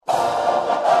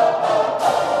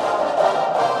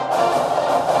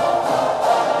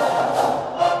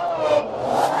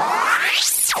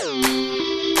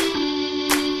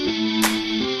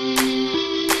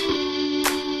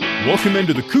Welcome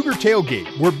into the Cougar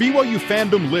Tailgate, where BYU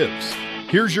fandom lives.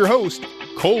 Here's your host,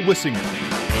 Cole Wissinger.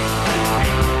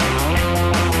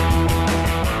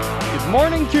 Good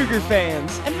morning, Cougar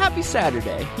fans, and happy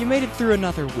Saturday. You made it through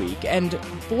another week, and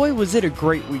boy, was it a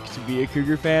great week to be a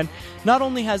Cougar fan. Not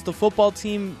only has the football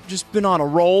team just been on a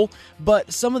roll,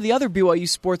 but some of the other BYU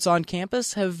sports on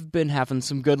campus have been having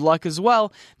some good luck as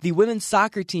well. The women's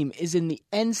soccer team is in the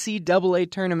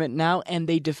NCAA tournament now, and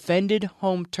they defended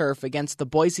home turf against the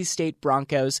Boise State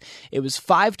Broncos. It was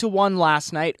 5-1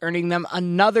 last night, earning them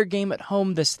another game at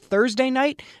home this Thursday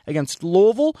night against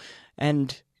Louisville,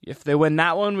 and if they win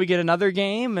that one, we get another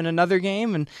game,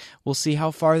 and we'll see how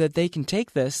far that they can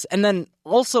take this. And then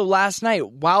also last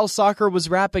night, while soccer was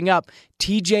wrapping up,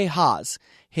 TJ Haas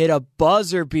hit a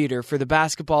buzzer beater for the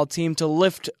basketball team to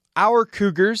lift our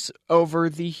Cougars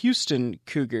over the Houston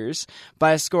Cougars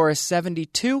by a score of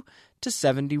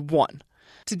 72-71.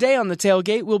 Today on the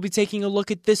Tailgate, we'll be taking a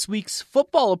look at this week's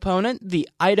football opponent, the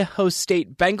Idaho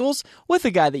State Bengals, with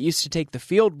a guy that used to take the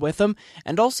field with him,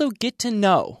 and also get to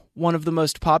know one of the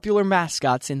most popular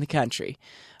mascots in the country.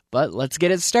 But let's get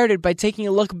it started by taking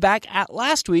a look back at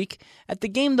last week at the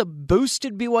game that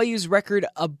boosted BYU's record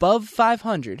above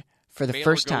 500 for the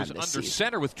first time this season. Under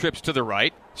center with trips to the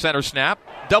right. Center snap.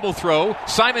 Double throw.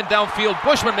 Simon downfield.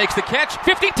 Bushman makes the catch.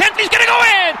 15-10. He's going to go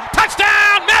in.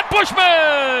 Touchdown, Matt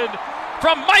Bushman!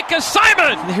 From Micah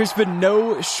Simon! There's been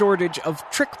no shortage of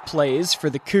trick plays for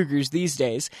the Cougars these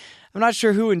days. I'm not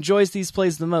sure who enjoys these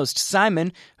plays the most.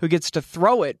 Simon, who gets to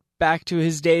throw it back to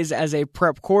his days as a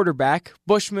prep quarterback,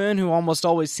 Bushman, who almost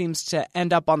always seems to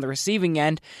end up on the receiving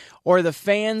end, or the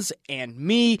fans and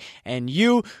me and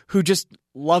you who just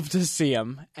love to see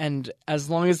him. And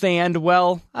as long as they end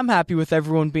well, I'm happy with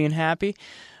everyone being happy.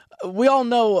 We all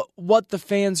know what the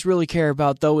fans really care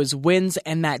about, though, is wins,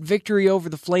 and that victory over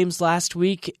the Flames last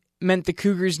week meant the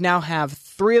Cougars now have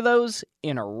 3 of those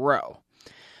in a row.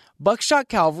 Buckshot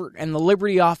Calvert and the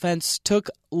Liberty offense took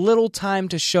little time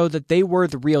to show that they were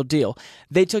the real deal.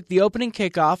 They took the opening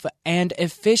kickoff and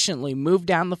efficiently moved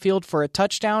down the field for a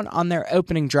touchdown on their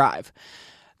opening drive.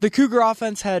 The Cougar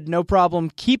offense had no problem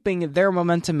keeping their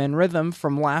momentum and rhythm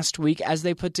from last week as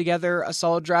they put together a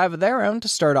solid drive of their own to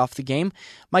start off the game.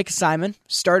 Micah Simon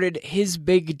started his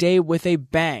big day with a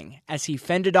bang as he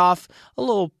fended off a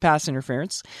little pass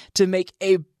interference to make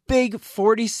a big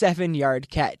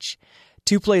 47-yard catch.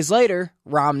 2 plays later,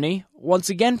 Romney once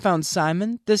again found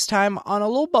Simon, this time on a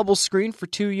little bubble screen for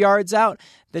 2 yards out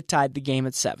that tied the game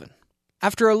at 7.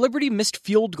 After a Liberty missed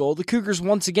field goal, the Cougars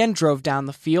once again drove down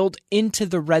the field into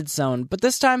the red zone, but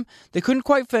this time they couldn't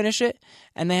quite finish it,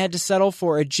 and they had to settle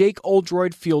for a Jake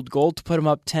Oldroyd field goal to put him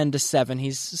up 10-7.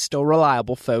 He's still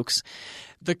reliable, folks.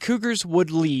 The Cougars would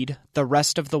lead the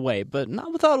rest of the way, but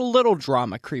not without a little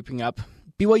drama creeping up.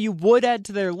 BYU would add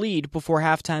to their lead before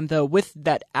halftime, though, with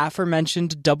that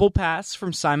aforementioned double pass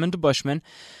from Simon to Bushman.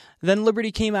 Then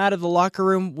Liberty came out of the locker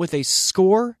room with a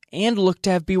score and looked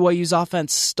to have BYU's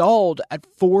offense stalled at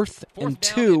 4th and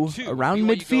 2 around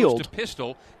BYU midfield. Goes to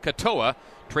pistol. Katoa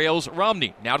trails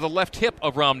Romney. Now to the left hip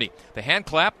of Romney. The hand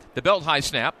clap, the belt high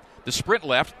snap, the sprint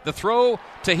left, the throw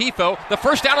to Hifo, the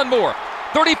first down and more.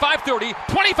 35-30,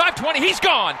 25-20, he's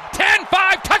gone.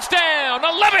 10-5, touchdown,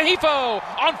 11 Hifo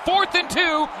on 4th and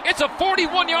 2. It's a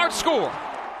 41-yard score.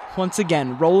 Once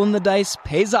again, rolling the dice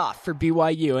pays off for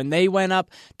BYU, and they went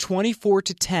up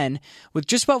 24-10 with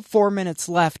just about 4 minutes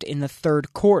left in the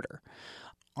third quarter.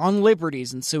 On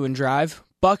Liberty's ensuing drive,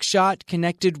 Buckshot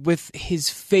connected with his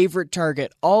favorite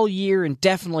target all year and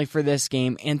definitely for this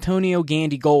game, Antonio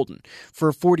Gandy-Golden, for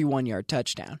a 41-yard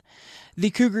touchdown. The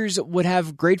Cougars would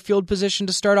have great field position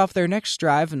to start off their next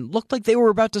drive and looked like they were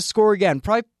about to score again.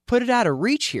 Probably put it out of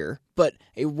reach here, but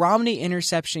a Romney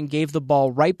interception gave the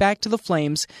ball right back to the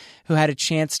Flames, who had a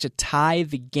chance to tie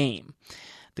the game.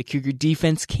 The Cougar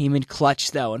defense came in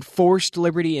clutch, though, and forced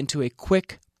Liberty into a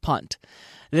quick punt.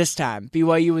 This time,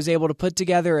 BYU was able to put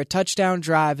together a touchdown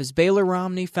drive as Baylor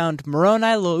Romney found Moroni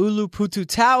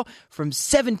Laulu-Pututau from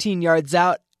 17 yards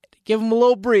out to give him a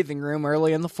little breathing room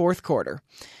early in the fourth quarter.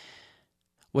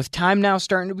 With time now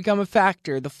starting to become a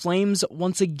factor, the Flames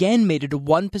once again made it a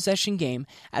one-possession game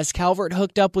as Calvert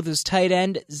hooked up with his tight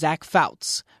end, Zach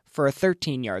Fouts, for a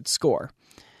 13-yard score.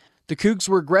 The Cougs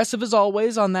were aggressive as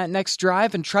always on that next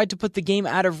drive and tried to put the game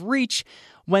out of reach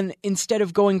when instead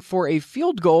of going for a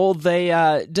field goal, they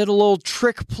did a little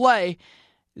trick play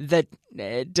that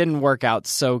didn't work out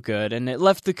so good, and it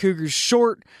left the Cougars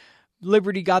short.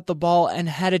 Liberty got the ball and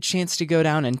had a chance to go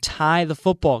down and tie the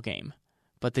football game.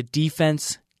 But the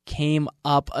defense came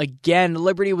up again.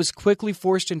 Liberty was quickly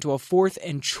forced into a 4th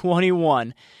and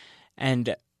 21.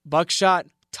 And Buckshot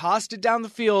tossed it down the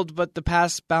field, but the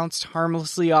pass bounced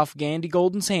harmlessly off Gandy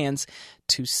Golden's hands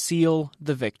to seal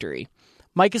the victory.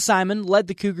 Micah Simon led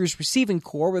the Cougars' receiving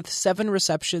corps with 7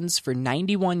 receptions for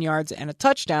 91 yards and a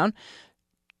touchdown,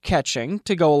 catching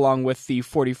to go along with the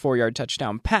 44-yard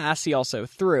touchdown pass he also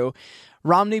threw.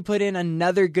 Romney put in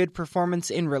another good performance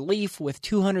in relief with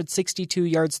 262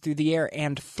 yards through the air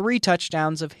and 3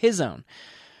 touchdowns of his own.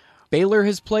 Baylor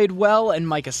has played well, and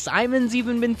Micah Simon's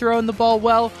even been throwing the ball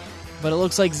well, but it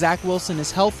looks like Zach Wilson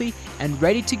is healthy and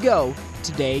ready to go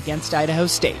today against Idaho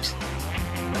State.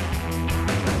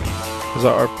 Because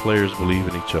our players believe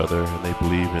in each other, and they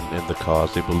believe in the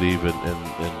cause. They believe in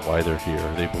why they're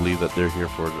here. They believe that they're here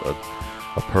for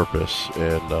a purpose,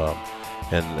 and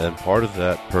part of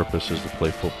that purpose is to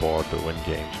play football and to win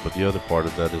games. But the other part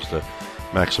of that is to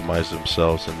maximize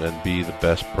themselves and be the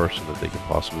best person that they can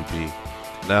possibly be.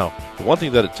 Now, the one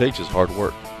thing that it takes is hard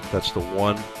work. That's the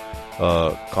one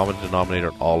common denominator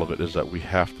in all of it, is that we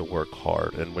have to work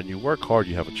hard. And when you work hard,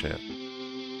 you have a chance.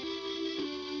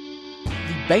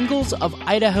 The Bengals of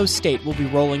Idaho State will be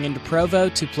rolling into Provo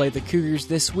to play the Cougars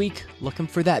this week, looking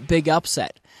for that big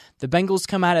upset. The Bengals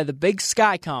come out of the Big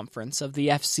Sky Conference of the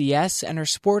FCS and are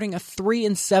sporting a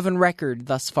 3-7 record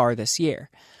thus far this year.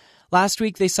 Last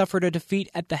week, they suffered a defeat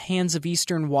at the hands of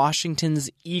Eastern Washington's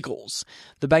Eagles.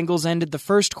 The Bengals ended the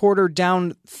first quarter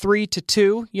down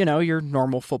 3-2, your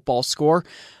normal football score,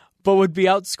 but would be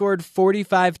outscored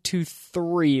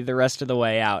 45-3 the rest of the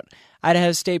way out.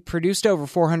 Idaho State produced over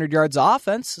 400 yards of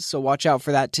offense, so watch out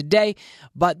for that today,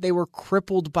 but they were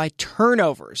crippled by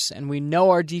turnovers, and we know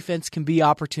our defense can be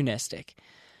opportunistic.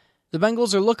 The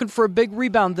Bengals are looking for a big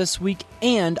rebound this week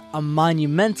and a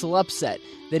monumental upset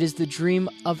that is the dream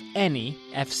of any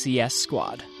FCS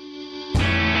squad.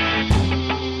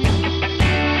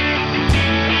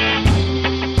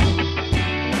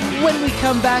 When we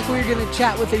come back, we're going to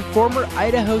chat with a former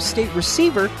Idaho State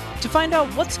receiver to find out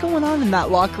what's going on in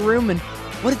that locker room and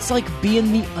what it's like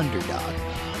being the underdog.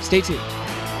 Stay tuned.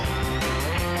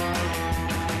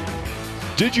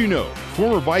 Did you know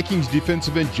former Vikings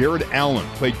defensive end Jared Allen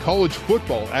played college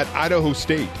football at Idaho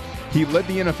State? He led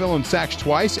the NFL in sacks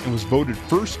twice and was voted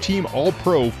first-team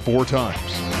All-Pro 4 times.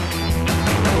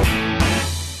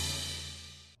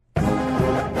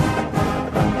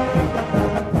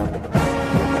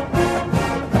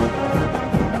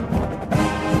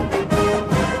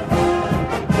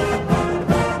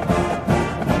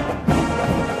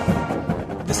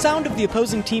 The sound of the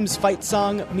opposing team's fight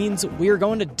song means we're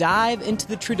going to dive into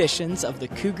the traditions of the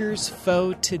Cougars'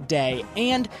 foe today,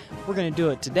 and we're going to do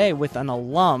it today with an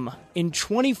alum. In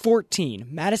 2014,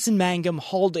 Madison Mangum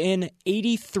hauled in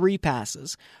 83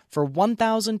 passes for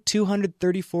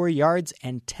 1,234 yards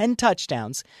and 10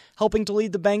 touchdowns, helping to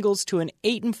lead the Bengals to an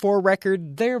 8-4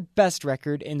 record, their best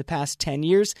record in the past 10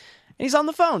 years. And he's on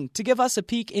the phone to give us a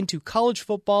peek into college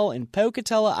football in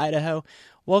Pocatello, Idaho.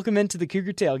 Welcome into the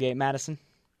Cougar Tailgate, Madison.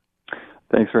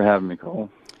 Thanks for having me, Cole.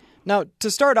 Now,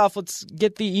 to start off, let's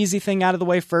get the easy thing out of the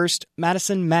way first.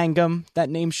 Madison Mangum, that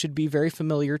name should be very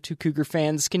familiar to Cougar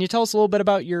fans. Can you tell us a little bit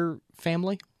about your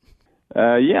family?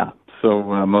 Yeah. So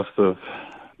most of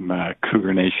my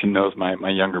Cougar Nation knows my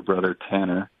younger brother,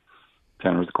 Tanner.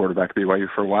 Tanner was the quarterback at BYU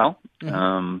for a while.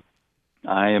 Mm-hmm.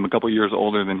 I am a couple years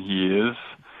older than he is,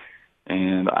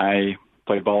 and I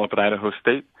played ball up at Idaho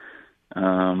State.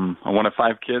 I'm one of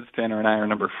 5 kids. Tanner and I are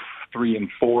number 3 and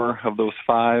 4 of those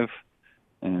 5,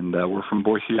 and we're from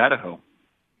Boise, Idaho.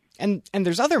 And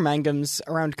there's other Mangums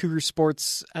around Cougar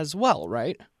sports as well,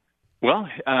 right? Well,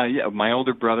 yeah, my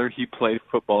older brother, he played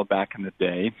football back in the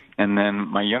day, and then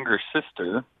my younger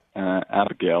sister,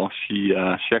 Abigail, she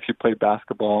actually played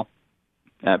basketball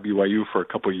at BYU for a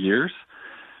couple of years.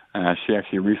 She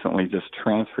actually recently just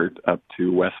transferred up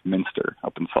to Westminster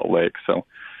up in Salt Lake, so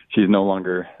she's no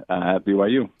longer at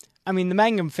BYU. I mean, the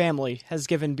Mangum family has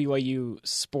given BYU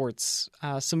sports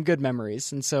some good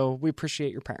memories, and so we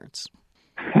appreciate your parents.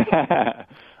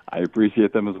 I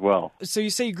appreciate them as well. So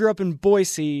you say you grew up in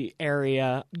Boise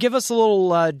area. Give us a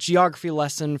little geography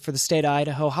lesson for the state of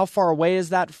Idaho. How far away is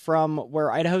that from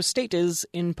where Idaho State is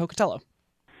in Pocatello?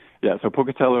 Yeah, so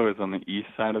Pocatello is on the east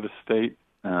side of the state,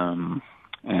 and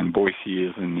Boise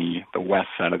is in the west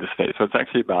side of the state. So it's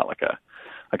actually about like a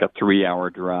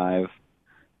 3-hour drive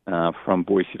from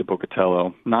Boise to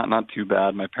Pocatello. Not too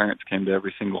bad. My parents came to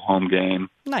every single home game.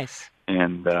 Nice.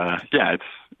 And yeah,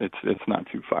 it's not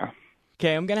too far.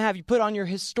 Okay, I'm going to have you put on your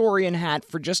historian hat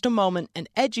for just a moment and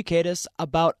educate us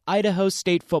about Idaho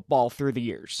State football through the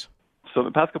years. So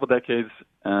the past couple decades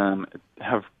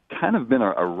have kind of been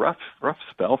a rough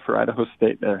spell for Idaho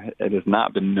State. It has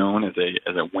not been known as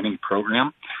a winning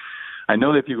program. I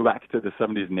know that if you go back to the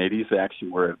 70s and 80s, they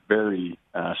actually were a very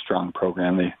strong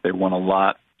program. They won a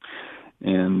lot,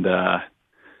 and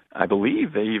I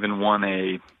believe they even won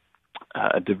a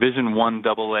Division I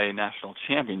AA national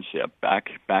championship back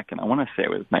in, I want to say it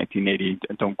was 1980.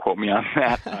 Don't quote me on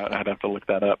that. I'd have to look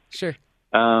that up. Sure.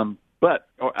 But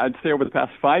I'd say over the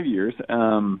past 5 years,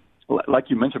 like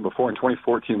you mentioned before, in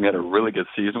 2014 we had a really good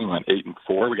season. We went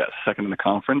 8-4. We got second in the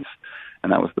conference,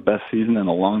 and that was the best season in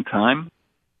a long time.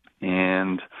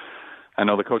 And I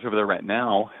know the coach over there right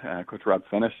now, Coach Rob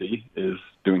Fennessy, is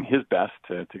doing his best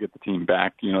to get the team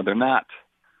back. You know, they're not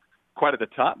quite at the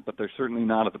top, but they're certainly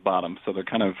not at the bottom. So they're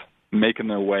kind of making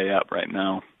their way up right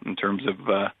now in terms of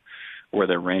where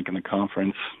they rank in the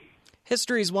conference.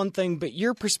 History is one thing, but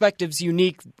your perspective's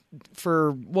unique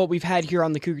for what we've had here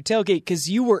on the Cougar Tailgate because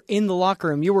you were in the locker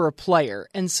room, you were a player.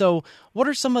 And so what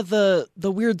are some of the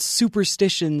weird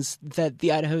superstitions that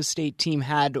the Idaho State team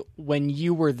had when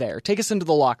you were there? Take us into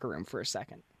the locker room for a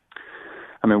second.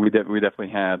 I mean, we definitely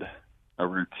had a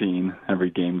routine every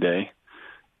game day.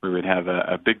 We would have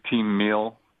a big team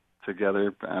meal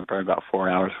together probably about 4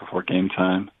 hours before game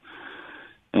time.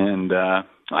 And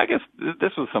I guess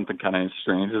this was something kind of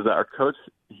strange, is that our coach,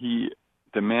 he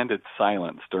demanded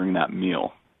silence during that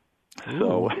meal. Ooh.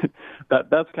 So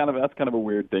that's kind of a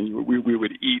weird thing. We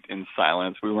would eat in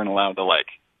silence. We weren't allowed to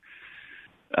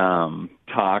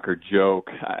talk or joke.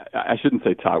 I shouldn't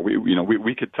say talk.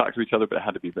 We could talk to each other, but it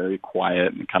had to be very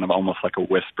quiet and kind of almost like a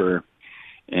whisper.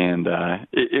 And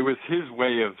it was his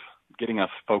way of getting us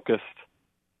focused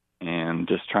and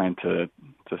just trying to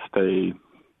stay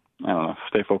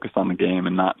focused on the game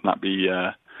and not be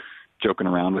joking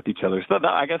around with each other. So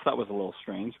I guess that was a little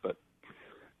strange, but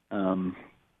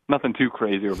nothing too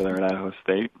crazy over there at Idaho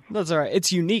State. That's all right.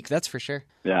 It's unique, that's for sure.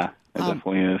 Yeah, it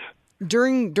definitely is.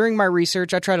 During my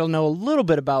research, I tried to know a little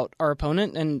bit about our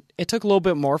opponent, and it took a little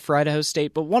bit more for Idaho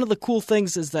State. But one of the cool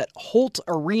things is that Holt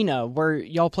Arena, where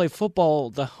y'all play football,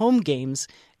 the home games,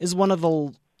 is one of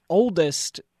the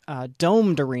oldest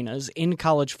domed arenas in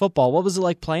college football. What was it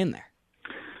like playing there?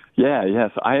 Yeah.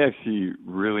 So I actually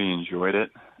really enjoyed it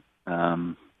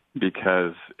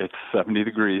because it's 70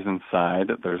 degrees inside.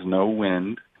 There's no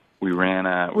wind.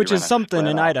 Which is something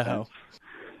in Idaho.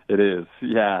 It is,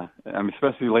 yeah. I mean,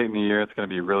 especially late in the year, it's going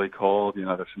to be really cold. You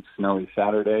know, there's some snowy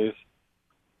Saturdays,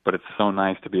 but it's so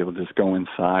nice to be able to just go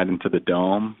inside into the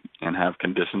dome and have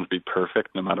conditions be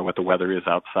perfect no matter what the weather is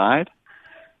outside.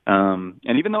 And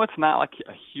even though it's not like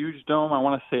a huge dome, I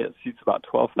want to say it seats about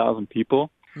 12,000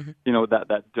 people. Mm-hmm. You know,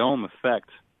 that dome effect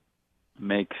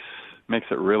makes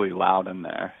it really loud in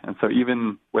there. And so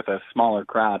even with a smaller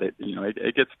crowd, it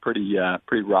gets pretty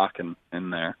rocking in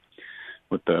there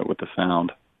with the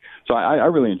sound. So I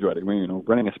really enjoyed it.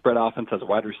 Running a spread offense as a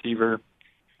wide receiver,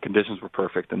 conditions were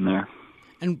perfect in there.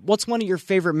 And what's one of your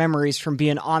favorite memories from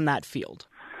being on that field?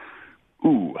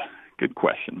 Ooh, good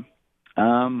question.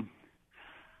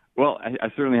 Well,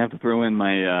 I certainly have to throw in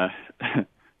my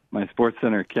my Sports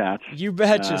Center catch. You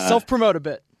betcha. Self-promote a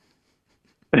bit.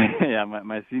 Yeah,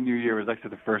 my senior year was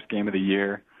actually the first game of the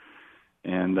year.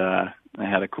 And I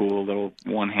had a cool little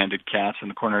one-handed catch in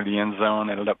the corner of the end zone.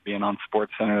 Ended up being on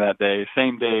Sports Center that day.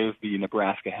 Same day as the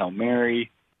Nebraska Hail Mary.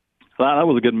 So that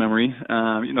was a good memory.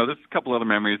 There's a couple other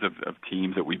memories of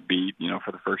teams that we beat,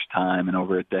 for the first time in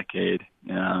over a decade.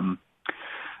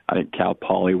 I think Cal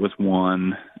Poly was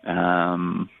one.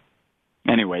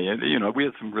 Anyway, we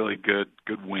had some really good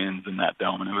wins in that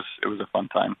dome, and it was a fun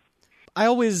time. I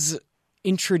always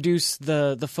introduce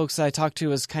the folks that I talk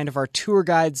to as kind of our tour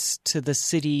guides to the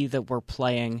city that we're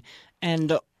playing.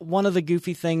 And one of the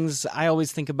goofy things I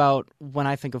always think about when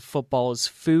I think of football is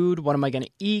food. What am I going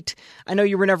to eat? I know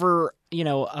you were never,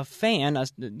 a fan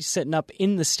sitting up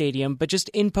in the stadium, but just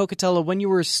in Pocatello, when you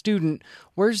were a student,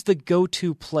 where's the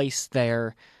go-to place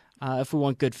there if we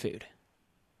want good food?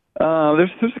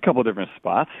 There's a couple of different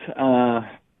spots.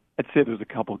 I'd say there's a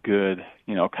couple good,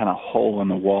 kind of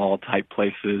hole-in-the-wall type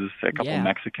places, a couple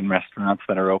Mexican restaurants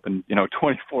that are open,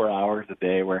 24 hours a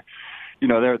day where,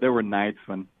 there were nights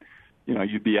when,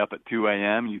 you'd be up at 2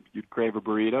 a.m., you'd crave a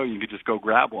burrito, you could just go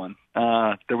grab one.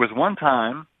 There was one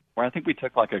time where I think we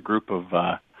took like a group of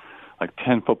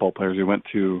 10 football players. We went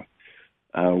to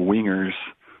Wingers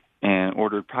and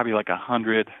ordered probably like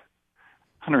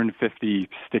 150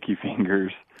 sticky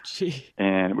fingers. Gee.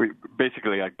 And we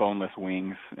basically like boneless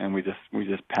wings, and we just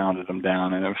pounded them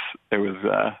down, and it was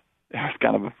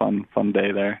kind of a fun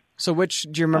day there. So do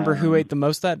you remember who ate the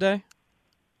most that day?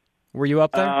 Were you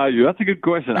up there? That's a good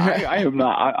question. I am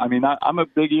not. I'm a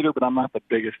big eater, but I'm not the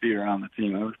biggest eater on the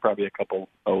team. There was probably a couple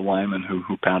of linemen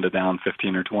who pounded down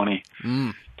 15 or 20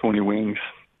 wings.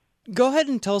 Go ahead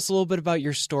and tell us a little bit about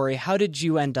your story. How did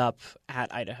you end up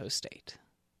at Idaho State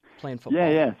playing football?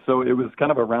 Yeah. So it was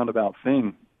kind of a roundabout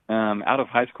thing. Out of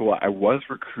high school, I was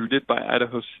recruited by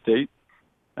Idaho State.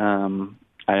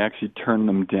 I actually turned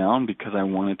them down because I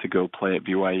wanted to go play at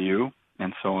BYU,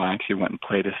 and so I actually went and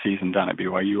played a season down at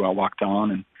BYU. I walked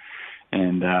on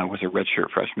and was a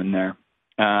redshirt freshman there.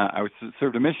 I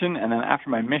served a mission, and then after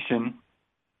my mission,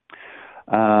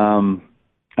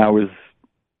 I was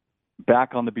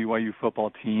back on the BYU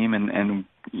football team, and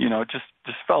you know,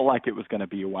 just felt like it was going to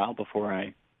be a while before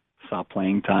I saw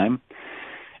playing time.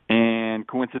 And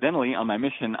coincidentally, on my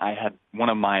mission, I had one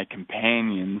of my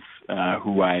companions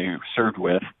who I served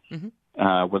with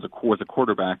was a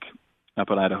quarterback up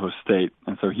at Idaho State,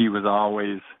 and so he was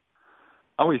always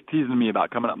teasing me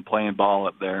about coming up and playing ball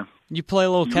up there. You play a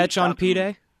little catch on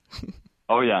P-Day?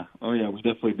 Oh yeah, we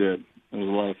definitely did. It was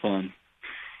a lot of fun,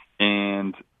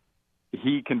 and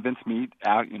he convinced me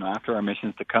out, you know, after our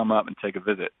missions to come up and take a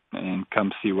visit and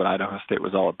come see what Idaho State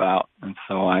was all about. And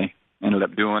so I ended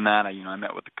up doing that. I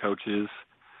met with the coaches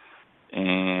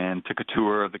and took a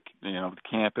tour of the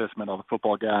campus, met all the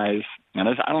football guys. And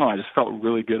I don't know, I just felt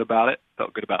really good about it.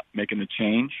 Felt good about making the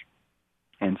change.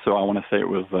 And so I want to say it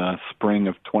was spring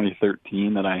of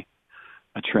 2013 that I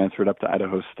transferred up to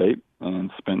Idaho State and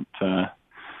spent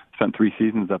 3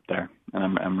 seasons up there.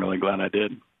 And I'm really glad I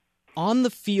did. On the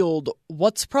field,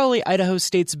 what's probably Idaho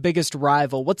State's biggest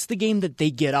rival? What's the game that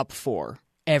they get up for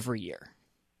every year?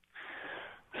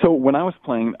 So when I was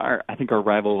playing, I think our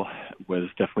rival was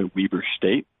definitely Weber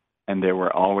State, and they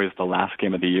were always the last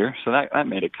game of the year. So that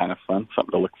made it kind of fun,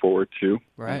 something to look forward to.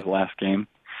 Right. The last game.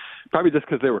 Probably just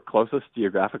because they were closest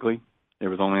geographically. It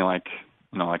was only like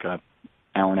a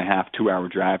hour and a half, 2 hour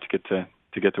drive to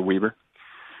get to Weber.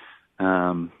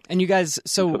 And you guys,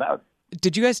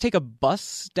 did you guys take a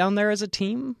bus down there as a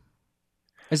team?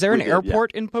 Is there an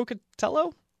airport in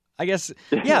Pocatello? I guess,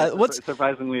 yeah.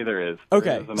 Surprisingly, there is.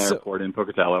 Okay. There's an airport in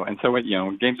Pocatello. And so,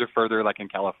 games are further, like in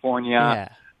California,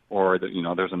 or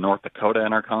there's a North Dakota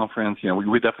in our conference.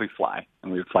 We definitely fly,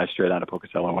 and we would fly straight out of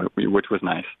Pocatello, which was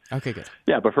nice. Okay, good.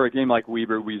 Yeah, but for a game like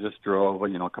Weber, we just drove,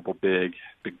 a couple big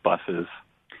buses.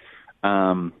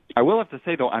 I will have to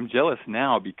say, though, I'm jealous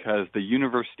now because the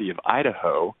University of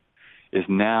Idaho is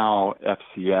now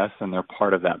FCS, and they're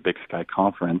part of that Big Sky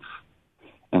Conference.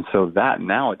 And so that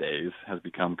nowadays has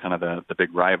become kind of the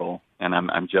big rival, and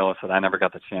I'm jealous that I never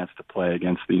got the chance to play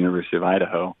against the University of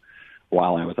Idaho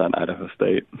while I was at Idaho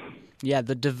State. Yeah,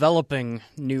 the developing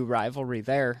new rivalry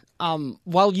there.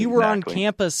 While you were on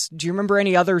campus, do you remember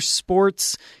any other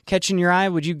sports catching your eye?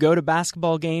 Would you go to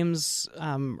basketball games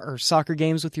or soccer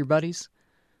games with your buddies?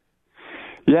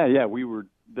 Yeah, we were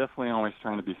definitely always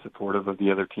trying to be supportive of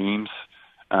the other teams.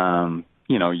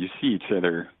 You see each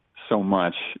other so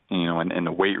much, in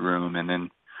the weight room and then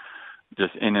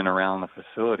just in and around the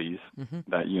facilities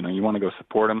that, you want to go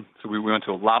support them. So we went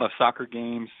to a lot of soccer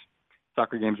games.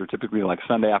 Soccer games were typically like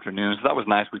Sunday afternoons. So that was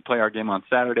nice. We'd play our game on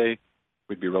Saturday.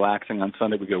 We'd be relaxing on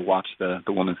Sunday. We'd go watch the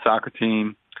women's soccer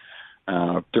team.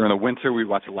 During the winter, we'd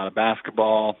watch a lot of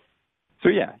basketball. So,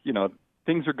 yeah,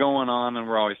 things are going on, and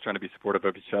we're always trying to be supportive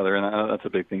of each other, and that's a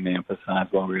big thing they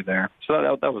emphasized while we were there. So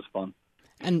that was fun.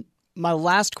 And my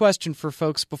last question for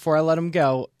folks before I let them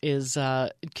go is,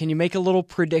 can you make a little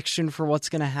prediction for what's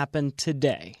going to happen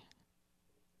today?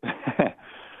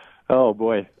 Oh,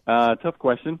 boy. Tough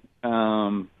question.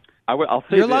 I'll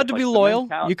say you're allowed to be loyal.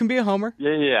 You can be a homer.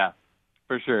 Yeah,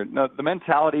 for sure. No, the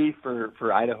mentality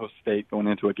for Idaho State going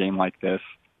into a game like this,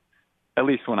 at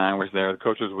least when I was there, the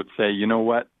coaches would say, you know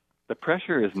what? The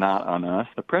pressure is not on us.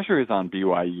 The pressure is on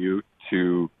BYU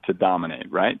to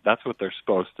dominate, right? That's what they're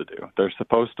supposed to do. They're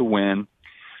supposed to win.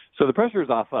 So the pressure is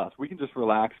off us. We can just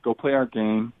relax, go play our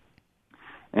game,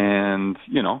 and,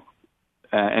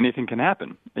 anything can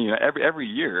happen. Every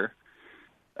year,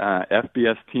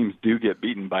 FBS teams do get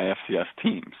beaten by FCS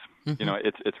teams.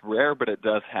 It's rare, but it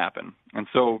does happen. And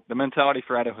so the mentality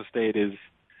for Idaho State is,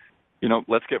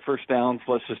 let's get first downs.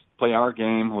 Let's just play our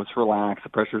game. Let's relax. The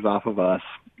pressure's off of us,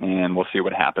 and we'll see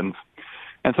what happens.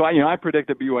 And so I predict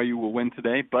that BYU will win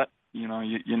today, but you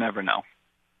never know.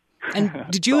 And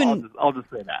did you? I'll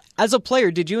just say that. As a player,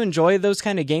 did you enjoy those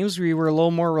kind of games where you were a little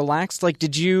more relaxed? Like, were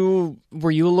you a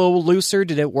little looser?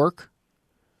 Did it work?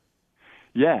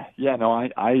 Yeah. No,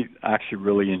 I actually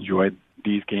really enjoyed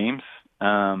these games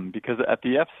because at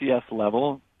the FCS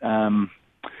level,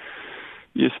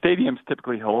 stadiums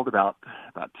typically hold about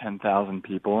 10,000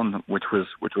 people, which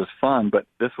was fun. But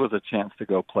this was a chance to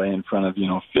go play in front of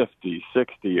 50,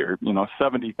 60, or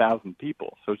 70,000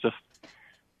 people. So it's just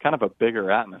kind of a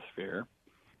bigger atmosphere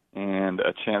and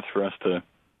a chance for us to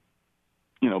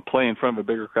play in front of a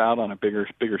bigger crowd on a bigger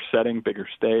setting, bigger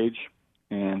stage.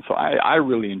 And so I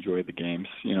really enjoyed the games.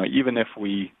 Even if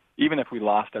we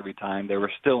lost every time, they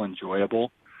were still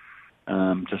enjoyable,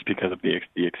 just because of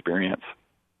the experience.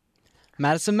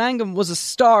 Madison Mangum was a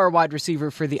star wide receiver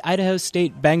for the Idaho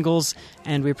State Bengals,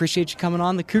 and we appreciate you coming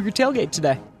on the Cougar Tailgate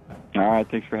today. All right,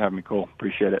 thanks for having me, Cole.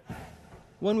 Appreciate it.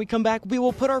 When we come back, we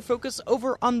will put our focus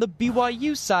over on the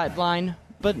BYU sideline,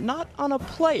 but not on a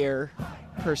player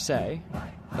per se.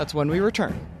 That's when we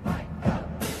return.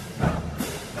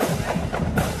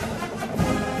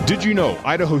 Did you know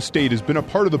Idaho State has been a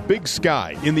part of the Big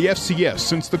Sky in the FCS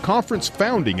since the conference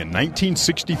founding in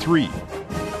 1963?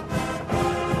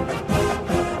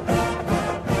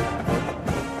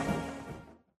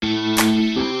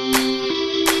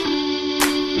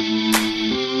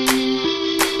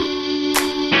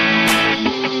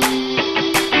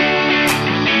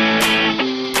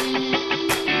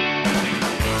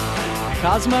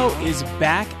 Cosmo is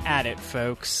back at it,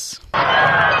 folks.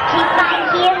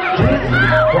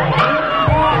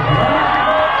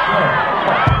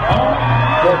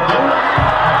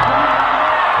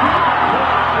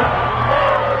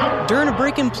 During a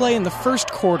break-in play in the first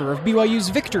quarter of BYU's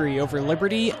victory over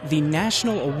Liberty, the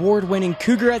national award-winning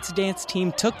Cougarettes dance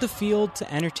team took the field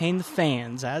to entertain the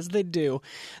fans, as they do.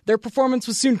 Their performance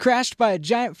was soon crashed by a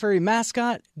giant furry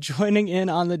mascot joining in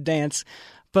on the dance.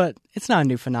 But it's not a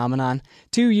new phenomenon.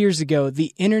 2 years ago,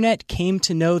 the internet came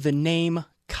to know the name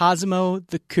Cosmo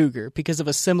the Cougar because of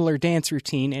a similar dance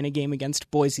routine in a game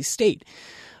against Boise State.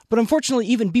 But unfortunately,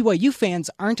 even BYU fans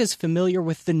aren't as familiar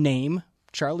with the name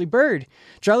Charlie Bird.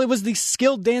 Charlie was the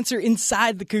skilled dancer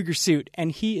inside the Cougar suit,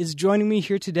 and he is joining me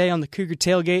here today on the Cougar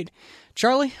Tailgate.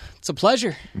 Charlie, it's a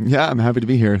pleasure. Yeah, I'm happy to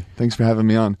be here. Thanks for having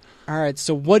me on. All right,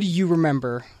 so what do you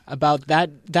remember about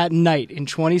that night in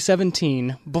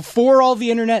 2017, before all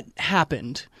the internet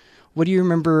happened? What do you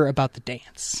remember about the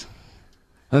dance?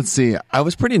 Let's see. I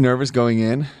was pretty nervous going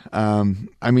in.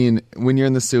 When you're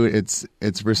in the suit,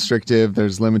 it's restrictive.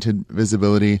 There's limited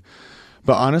visibility.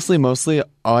 But honestly, mostly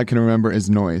all I can remember is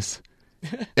noise.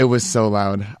 It was so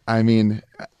loud. I mean,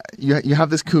 you have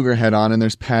this cougar head on, and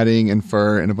there's padding and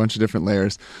fur and a bunch of different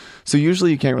layers. So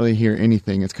usually you can't really hear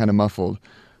anything. It's kind of muffled.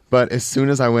 But as soon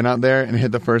as I went out there and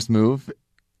hit the first move,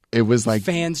 it was like...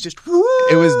 fans just...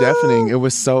 It was deafening. It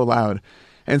was so loud.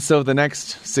 And so the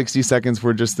next 60 seconds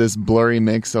were just this blurry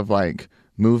mix of like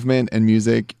movement and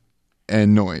music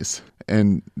and noise.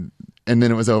 And then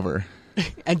it was over.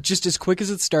 And just as quick as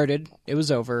it started, it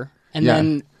was over. And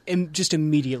then just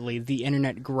immediately the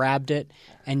internet grabbed it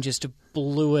and just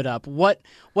blew it up.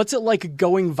 What's it like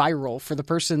going viral for the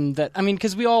person that,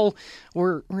 because we're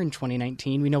in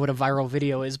 2019, we know what a viral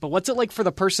video is, but what's it like for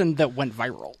the person that went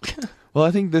viral? Well,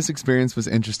 I think this experience was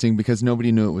interesting because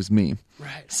nobody knew it was me.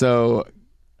 Right. So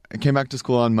I came back to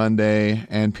school on Monday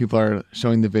and people are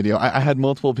showing the video. I had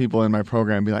multiple people in my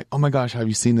program be like, "Oh my gosh, have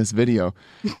you seen this video?"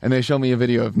 And they show me a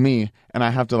video of me and I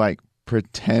have to like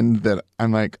pretend that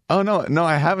I'm like, "Oh no,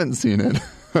 I haven't seen it."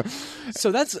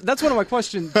 So that's one of my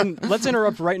questions. Let's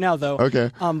interrupt right now, though.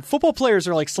 Okay. Football players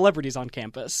are like celebrities on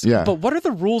campus. Yeah. But what are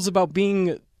the rules about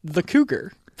being the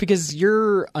Cougar? Because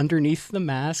you're underneath the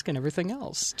mask and everything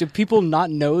else. Do people not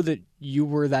know that you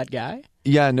were that guy?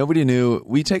 Yeah, nobody knew.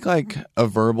 We take like a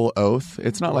verbal oath.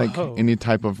 It's not like any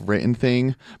type of written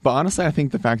thing. But honestly, I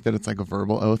think the fact that it's like a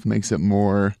verbal oath makes it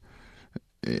more...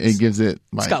 It gives it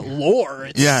like... It's got lore.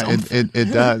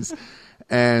 It does.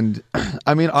 And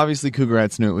obviously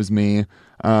Cougarettes knew it was me.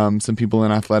 Some people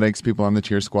in athletics, people on the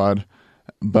cheer squad.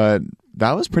 But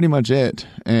that was pretty much it.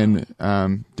 And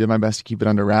did my best to keep it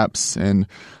under wraps and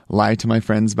lie to my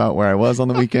friends about where I was on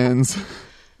the weekends.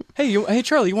 Hey,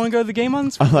 Charlie, you want to go to the game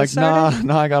on I'm like, Saturday?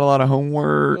 nah, I got a lot of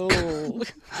homework. Oh.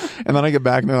 And then I get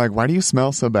back and they're like, "Why do you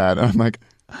smell so bad?" And I'm like,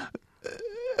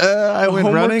 I went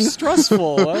Homework's running.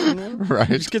 Stressful. I don't know. Right.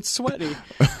 You just get sweaty.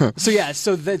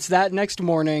 So that's that next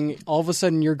morning. All of a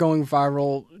sudden, you're going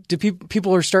viral. Do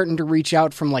people are starting to reach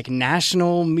out from like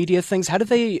national media things? How does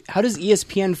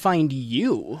ESPN find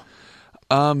you?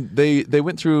 They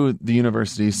went through the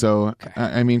university. So,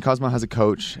 Cosmo has a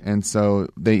coach. And so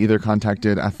they either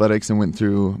contacted athletics and went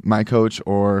through my coach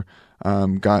or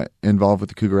got involved with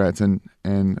the Cougarettes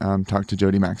and talked to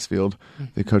Jody Maxfield,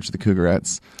 the coach of the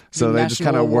Cougarettes. So they just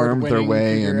kind of wormed their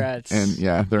way and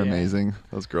they're amazing.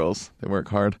 Those girls, they work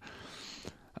hard.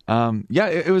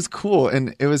 It was cool.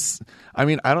 And it was, I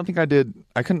don't think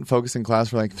I couldn't focus in class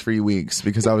for like 3 weeks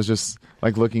because I was just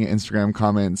like looking at Instagram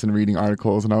comments and reading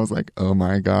articles and I was like, "Oh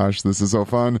my gosh, this is so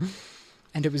fun."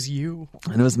 And it was you.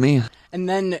 And it was me. And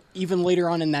then even later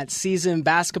on in that season,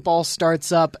 basketball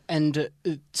starts up. And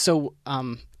so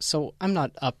I'm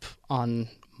not up on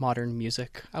modern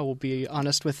music. I will be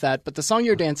honest with that. But the song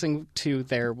you're dancing to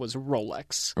there was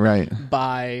Rolex. Right.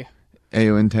 By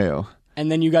Ayo and Teo.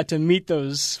 And then you got to meet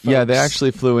those folks. Yeah, they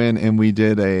actually flew in and we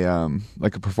did a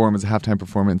performance, a halftime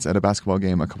performance at a basketball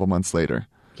game a couple months later.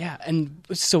 Yeah, and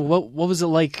so what was it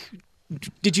like?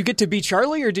 Did you get to be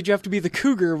Charlie or did you have to be the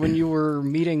Cougar when you were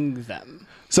meeting them?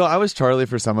 So I was Charlie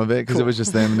for some of it because It was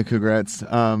just them and the Cougarettes.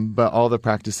 But all the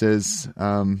practices,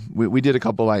 we did a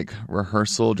couple like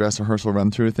dress rehearsal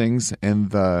run through things in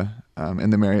the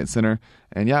Marriott Center.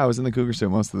 And yeah, I was in the Cougar suit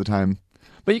most of the time.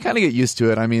 But you kind of get used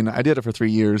to it. I mean, I did it for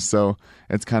 3 years, so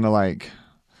it's kind of like,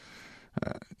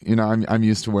 I'm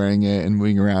used to wearing it and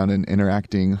moving around and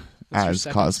interacting as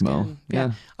Cosmo. Skin.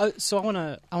 Yeah. So I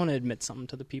want to admit something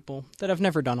to the people that I've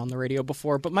never done on the radio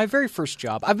before. But my very first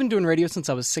job, I've been doing radio since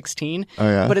I was 16. Oh,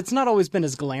 yeah? But it's not always been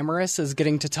as glamorous as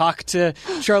getting to talk to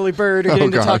Charlie Bird or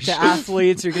getting to talk to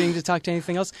athletes or getting to talk to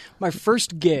anything else. My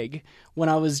first gig when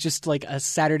I was just like a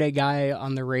Saturday guy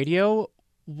on the radio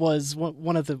was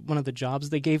one of the jobs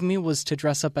they gave me was to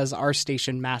dress up as our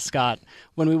station mascot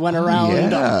when we went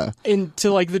around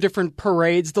into like the different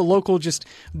parades, the local just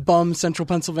bum Central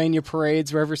Pennsylvania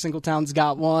parades where every single town's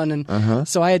got one. And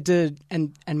so I had to,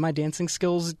 and my dancing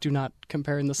skills do not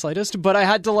compare in the slightest, but I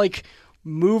had to like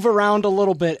move around a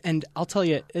little bit. And I'll tell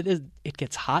you, it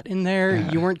gets hot in there.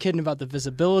 Yeah. You weren't kidding about the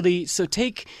visibility. So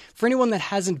for anyone that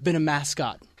hasn't been a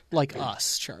mascot, like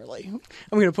us, Charlie. I'm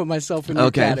going to put myself in your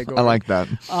category. I like that.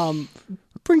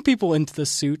 Bring people into the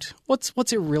suit. What's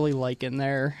it really like in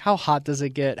there? How hot does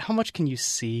it get? How much can you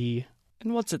see?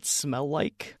 And what's it smell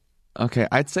like? Okay,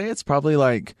 I'd say it's probably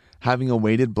like having a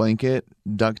weighted blanket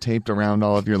duct taped around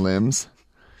all of your limbs,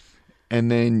 and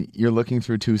then you're looking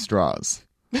through 2 straws.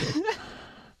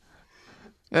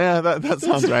 Yeah, that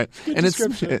sounds right. And it's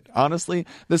honestly,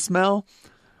 the smell...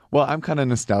 Well, I'm kind of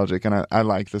nostalgic, and I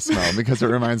like the smell because it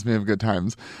reminds me of good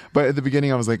times. But at the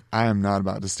beginning, I was like, I am not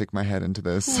about to stick my head into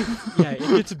this. Yeah, it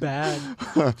gets bad.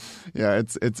 Yeah,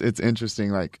 it's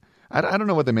interesting. Like, I don't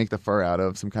know what they make the fur out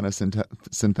of, some kind of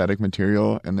synthetic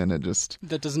material, and then it just...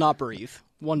 That does not breathe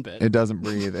one bit. It doesn't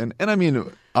breathe. And I mean,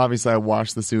 obviously, I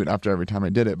washed the suit after every time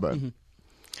I did it, but... Mm-hmm.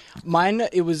 Mine,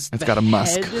 it's got a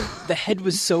musk. The head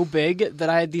was so big that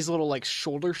I had these little like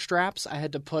shoulder straps I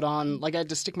had to put on. Like I had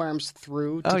to stick my arms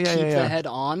through to keep the head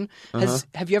on.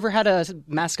 Have you ever had a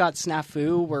mascot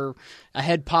snafu where a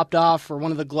head popped off or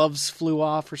one of the gloves flew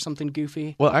off or something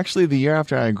goofy? Well, actually, the year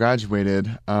after I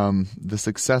graduated, the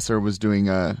successor was doing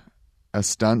a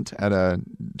stunt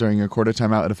during a quarter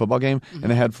timeout at a football game,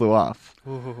 and a head flew off.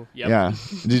 Ooh, yep. Yeah.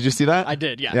 Did you see that? I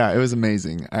did, yeah. Yeah, it was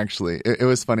amazing, actually. It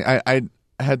was funny.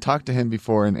 I had talked to him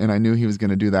before, and I knew he was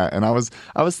going to do that. And I was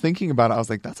thinking about it. I was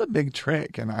like, that's a big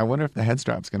trick, and I wonder if the head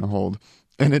strap's going to hold.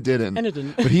 And it didn't.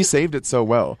 But he saved it so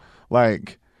well.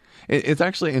 Like, it's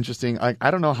actually interesting. Like,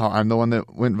 I don't know how I'm the one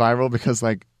that went viral because,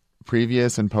 like,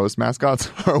 previous and post mascots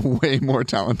are way more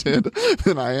talented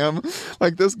than I am.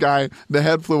 Like, this guy, the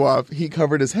head flew off. He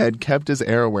covered his head, kept his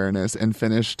air awareness, and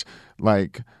finished,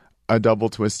 like, a double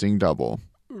twisting double.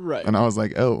 Right. And I was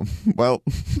like, oh, well,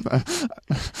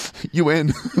 you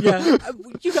win. Yeah,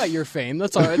 you got your fame.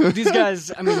 That's all right. These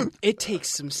guys, I mean, it takes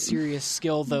some serious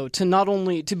skill, though, to not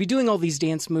only to be doing all these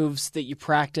dance moves that you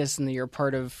practice and that you're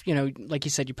part of, like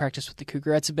you said, you practice with the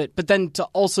Cougarettes a bit, but then to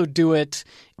also do it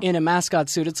in a mascot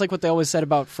suit. It's like what they always said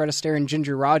about Fred Astaire and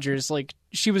Ginger Rogers. Like,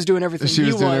 she was doing everything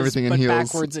but heels.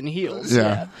 Backwards in heels.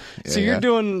 Yeah. So you're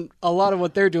doing a lot of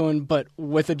what they're doing, but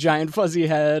with a giant fuzzy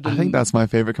head. I think that's my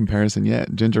favorite comparison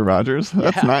yet. Ginger Rogers.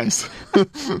 That's nice.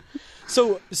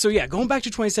 So yeah, going back to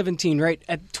 2017, right?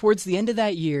 Towards the end of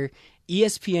that year,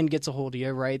 ESPN gets a hold of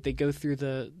you, right? They go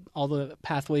through all the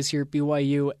pathways here at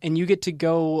BYU, and you get to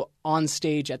go on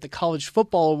stage at the College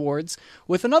Football Awards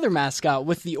with another mascot,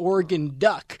 with the Oregon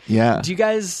Duck. Yeah. Do you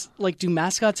guys, do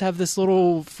mascots have this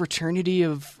little fraternity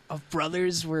of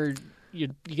brothers where you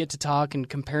get to talk and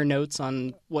compare notes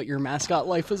on what your mascot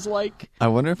life is like? I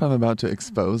wonder if I'm about to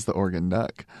expose the Oregon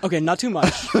Duck. Okay, not too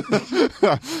much.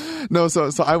 No,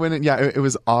 so I went in. Yeah, it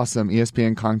was awesome.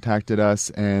 ESPN contacted us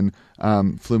and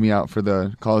flew me out for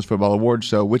the College Football Award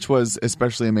show, which was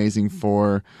especially amazing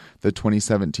for the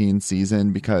 2017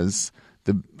 season because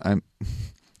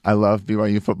I love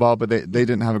BYU football, but they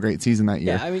didn't have a great season that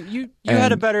year. Yeah, I mean, you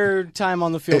had a better time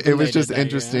on the field. It was just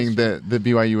interesting that the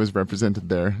BYU was represented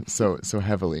there so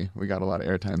heavily. We got a lot of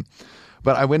airtime.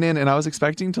 But I went in and I was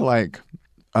expecting to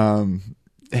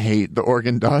hate the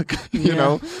Oregon Duck, you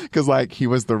know, because he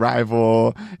was the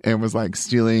rival and was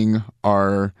stealing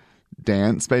our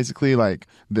dance, basically.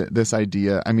 This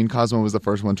idea. I mean, Cosmo was the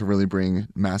first one to really bring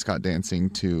mascot dancing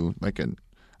to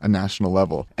a national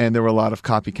level. And there were a lot of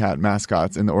copycat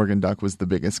mascots, and the Oregon Duck was the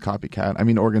biggest copycat. I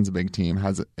mean, Oregon's a big team,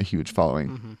 has a huge following.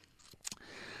 Mm-hmm.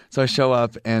 So I show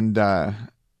up and, I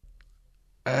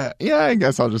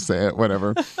guess I'll just say it,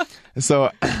 whatever.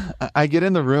 So I get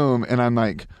in the room and I'm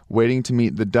like waiting to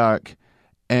meet the duck,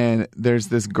 and there's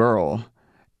this girl,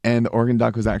 and the Oregon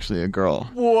Duck was actually a girl.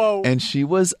 Whoa. And she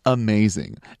was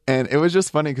amazing. And it was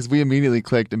just funny because we immediately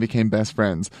clicked and became best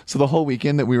friends. So the whole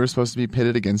weekend that we were supposed to be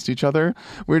pitted against each other,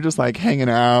 we were just like hanging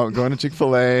out, going to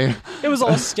Chick-fil-A. It was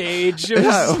all staged.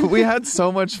 Yeah, we had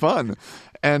so much fun.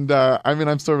 And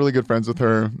I'm still really good friends with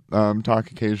her,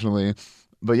 talk occasionally.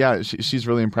 But yeah, she's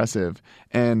really impressive.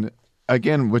 And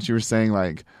again, what you were saying,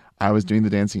 like I was doing the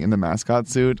dancing in the mascot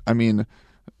suit. I mean,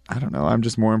 I don't know. I'm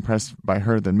just more impressed by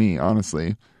her than me,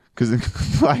 honestly.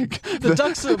 Because like the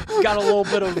ducks have got a little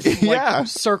bit of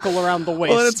circle around the waist.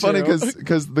 Well, and it's funny too.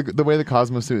 because the way the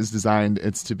Cosmo suit is designed,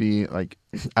 it's to be like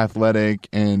athletic,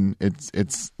 and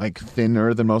it's like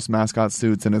thinner than most mascot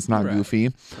suits, and it's not goofy.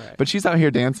 Right. But she's out here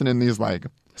dancing in these like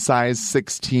size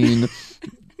 16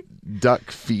 duck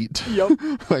feet,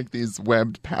 like these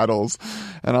webbed paddles,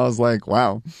 and I was like,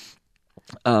 wow.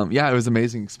 It was an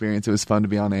amazing experience. It was fun to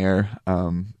be on air.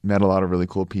 Met a lot of really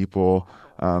cool people.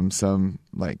 Some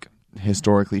like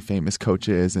historically famous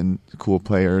coaches and cool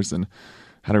players, and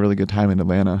had a really good time in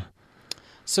Atlanta.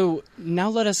 So now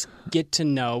let us get to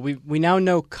know, we now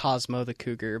know Cosmo the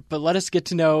Cougar, but let us get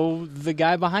to know the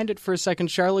guy behind it for a second.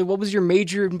 Charlie, what was your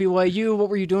major in BYU? What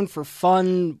were you doing for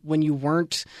fun when you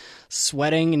weren't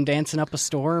sweating and dancing up a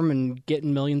storm and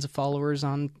getting millions of followers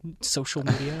on social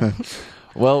media?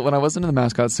 Well, when I wasn't in the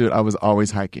mascot suit, I was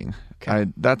always hiking. Okay.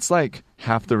 That's like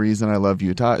half the reason I love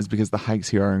Utah is because the hikes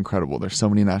here are incredible. There's so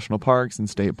many national parks and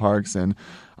state parks. And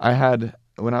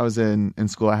when I was in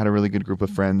school, I had a really good group of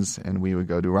friends, and we would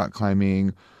go do rock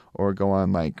climbing or go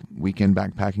on like weekend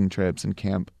backpacking trips and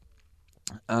camp.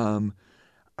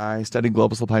 I studied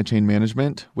global supply chain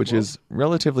management, which is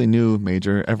relatively new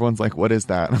major. Everyone's like, what is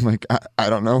that? I'm like, I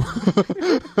don't know.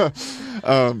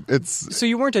 So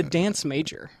you weren't a dance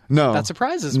major? No. That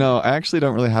surprises me. No, I actually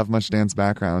don't really have much dance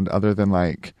background other than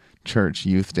like church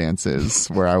youth dances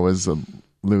where I was a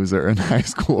loser in high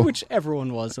school. Which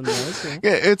everyone was in those. Yeah.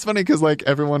 Yeah, it's funny because like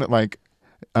everyone at like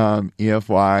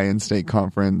EFY and state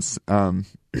conference,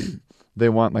 they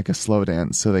want like a slow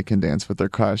dance so they can dance with their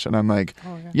crush, and I'm like,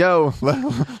 yo,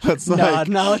 let's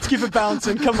let's keep it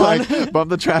bouncing. Come on, like, bump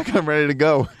the track. I'm ready to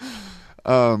go.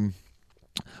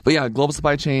 But yeah, global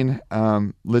supply chain,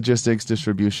 logistics,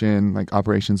 distribution, like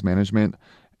operations management.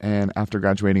 And after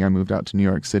graduating, I moved out to New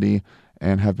York City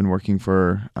and have been working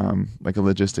for like a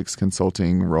logistics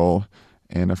consulting role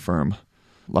in a firm.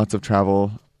 Lots of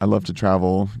travel. I love to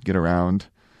travel, get around.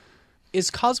 Is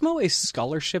Cosmo a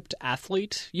scholarshiped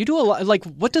athlete? You do a lot. Like,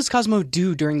 what does Cosmo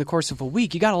do during the course of a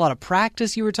week? You got a lot of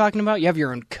practice you were talking about. You have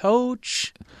your own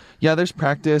coach. Yeah, there's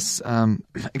practice.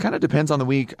 It kind of depends on the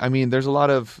week. I mean, there's a lot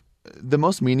of... The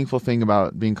most meaningful thing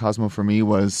about being Cosmo for me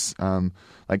was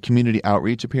like community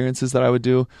outreach appearances that I would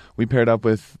do. We paired up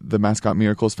with the Mascot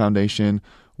Miracles Foundation,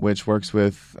 which works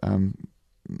with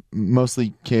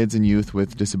mostly kids and youth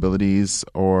with disabilities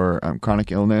or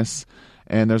chronic illness.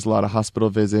 And there's a lot of hospital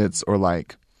visits, or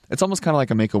like, it's almost kind of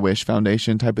like a Make-A-Wish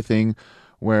Foundation type of thing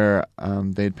where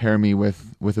they'd pair me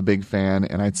with a big fan,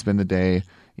 and I'd spend the day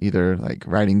either like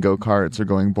riding go-karts or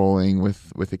going bowling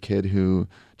with a kid who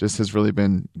just has really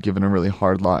been given a really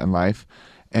hard lot in life.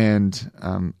 And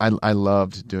I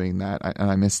loved doing that, and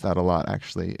I missed that a lot,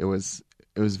 actually. It was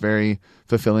very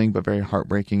fulfilling but very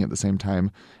heartbreaking at the same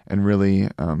time, and really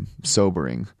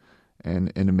sobering.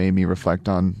 And it made me reflect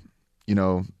on,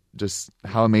 just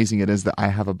how amazing it is that I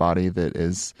have a body that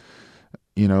is,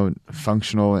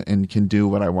 functional and can do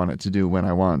what I want it to do when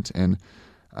I want. And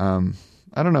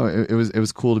I don't know, it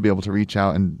was cool to be able to reach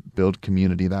out and build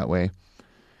community that way.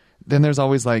 Then there's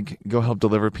always like, go help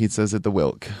deliver pizzas at the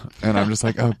Wilk. And I'm just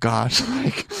like, oh gosh,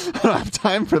 like I don't have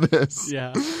time for this.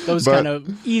 Yeah. Those kind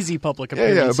of easy public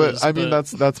appearances. Yeah, but I mean,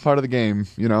 that's part of the game,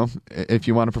 If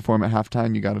you want to perform at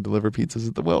halftime, you got to deliver pizzas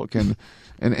at the Wilk. And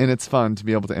it's fun to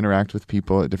be able to interact with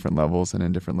people at different levels and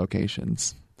in different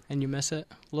locations. And you miss it?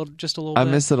 Just a little bit? I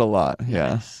miss it a lot,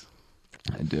 yeah. Yes.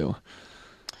 I do.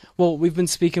 Well, we've been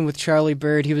speaking with Charlie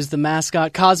Bird. He was the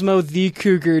mascot, Cosmo the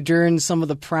Cougar, during some of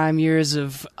the prime years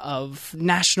of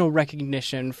national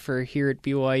recognition for here at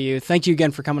BYU. Thank you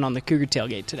again for coming on the Cougar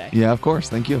Tailgate today. Yeah, of course.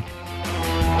 Thank you.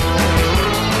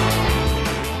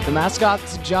 The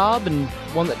mascot's job, and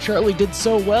one that Charlie did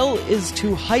so well, is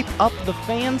to hype up the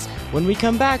fans. When we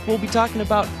come back, we'll be talking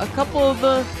about a couple of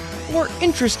the more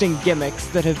interesting gimmicks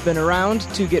that have been around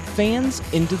to get fans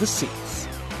into the seats.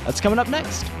 That's coming up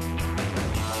next.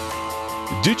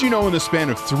 Did you know in the span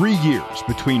of 3 years,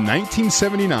 between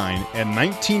 1979 and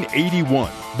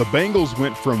 1981, the Bengals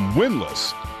went from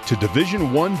winless to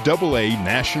Division I AA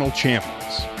national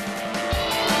champions?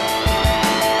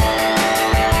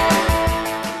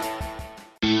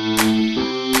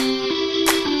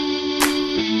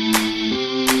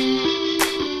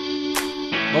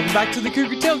 Welcome back to the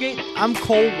Cougar Tailgate. I'm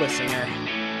Cole Wissinger.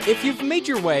 If you've made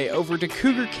your way over to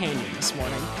Cougar Canyon this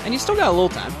morning, and you still got a little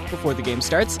time before the game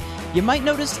starts, you might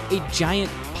notice a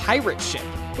giant pirate ship,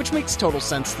 which makes total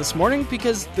sense this morning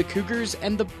because the Cougars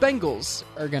and the Bengals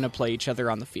are going to play each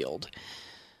other on the field.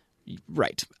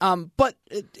 Right. But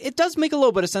it does make a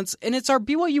little bit of sense, and it's our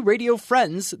BYU Radio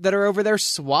friends that are over there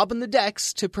swabbing the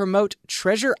decks to promote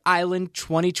Treasure Island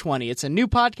 2020. It's a new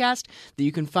podcast that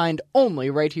you can find only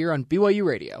right here on BYU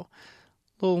Radio.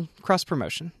 Little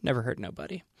cross-promotion. Never hurt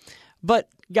nobody. But,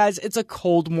 guys, it's a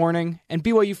cold morning, and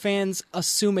BYU fans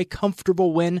assume a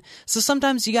comfortable win, so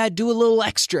sometimes you gotta do a little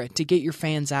extra to get your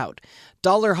fans out.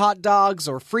 $1 hot dogs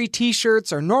or free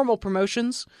t-shirts or normal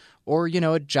promotions, or,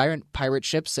 a giant pirate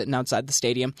ship sitting outside the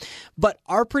stadium. But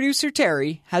our producer,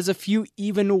 Terry, has a few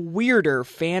even weirder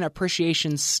fan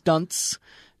appreciation stunts,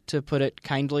 to put it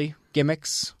kindly,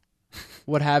 gimmicks,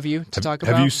 what have you, to talk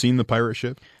about. Have you seen the pirate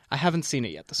ship? I haven't seen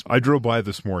it yet this morning. I drove by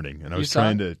this morning, and I was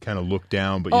trying to kind of look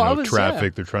down, but,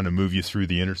 traffic, they're trying to move you through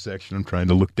the intersection. I'm trying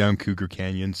to look down Cougar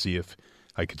Canyon, see if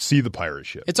I could see the pirate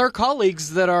ship. It's our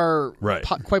colleagues that are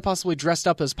quite possibly dressed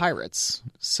up as pirates.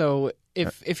 So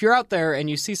if you're out there and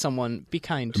you see someone, be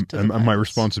kind to them. My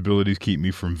responsibilities keep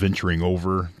me from venturing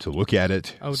over to look at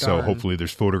it. Oh, so darn. hopefully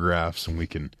there's photographs, and we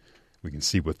can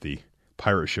see what the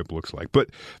pirate ship looks like. But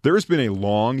there has been a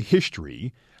long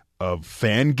history of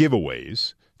fan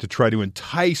giveaways to try to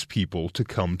entice people to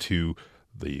come to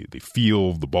the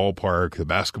field, the ballpark, the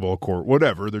basketball court,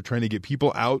 whatever. They're trying to get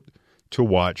people out to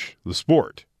watch the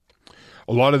sport.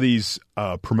 A lot of these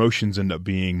promotions end up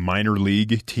being minor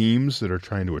league teams that are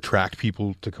trying to attract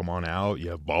people to come on out. You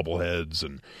have bobbleheads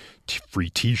and free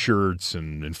T-shirts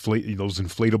and those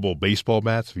inflatable baseball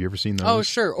bats. Have you ever seen those? Oh,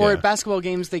 sure. Or at basketball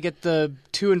games, they get the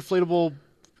 2 inflatable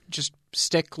just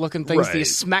stick-looking things that you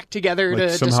smack together to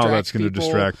somehow distract that's going to people.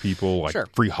 distract people.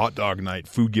 Free hot dog night,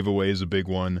 food giveaway is a big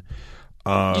one.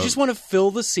 You just want to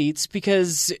fill the seats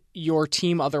because your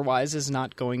team otherwise is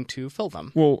not going to fill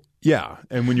them. Well, yeah,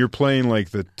 and when you're playing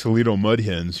like the Toledo Mud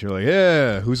Hens, you're like,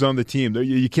 yeah, who's on the team?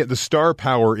 You can't. The star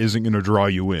power isn't going to draw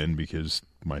you in because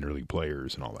minor league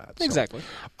players and all that. So, exactly.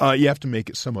 You have to make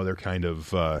it some other kind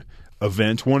of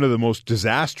event. One of the most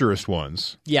disastrous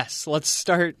ones. Yes, let's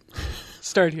start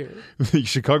here. The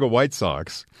Chicago White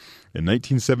Sox in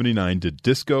 1979 did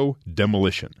Disco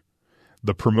Demolition.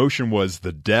 The promotion was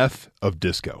the death of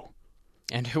disco.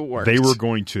 And it worked. They were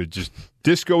going to just,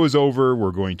 disco is over,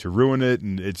 we're going to ruin it,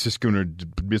 and it's going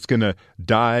to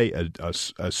die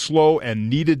a slow and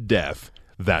needed death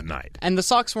that night. And the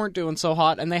Sox weren't doing so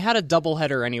hot, and they had a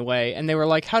doubleheader anyway, and they were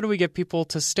like, how do we get people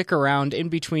to stick around in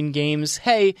between games?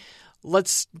 Hey,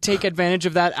 let's take advantage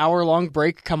of that hour-long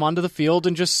break, come onto the field,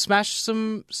 and just smash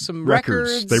some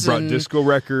records. They brought disco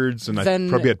records, and I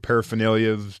probably had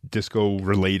paraphernalia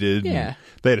disco-related. Yeah.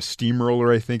 They had a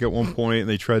steamroller, I think, at one point, and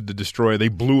they tried to destroy it. They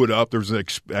blew it up. There was an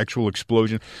actual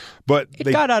explosion. But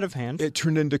it got out of hand. It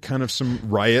turned into kind of some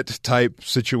riot-type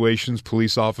situations.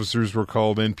 Police officers were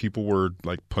called in. People were,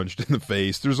 punched in the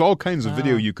face. There's all kinds of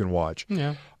video you can watch.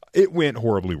 Yeah. It went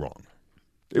horribly wrong.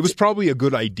 It was probably a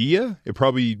good idea. It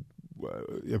probably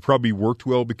worked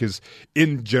well because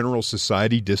in general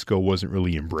society, disco wasn't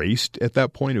really embraced at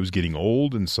that point. It was getting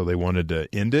old, and so they wanted to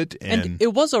end it. And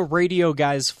it was a radio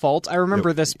guy's fault. I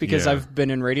remember this because I've been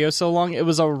in radio so long. It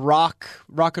was a rock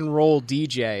and roll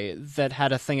DJ that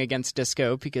had a thing against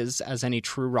disco because, as any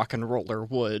true rock and roller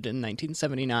would in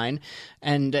 1979,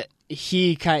 and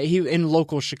he in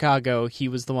local Chicago, he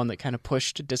was the one that kind of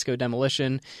pushed Disco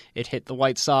Demolition. It hit the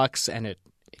White Sox, and it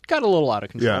got a little out of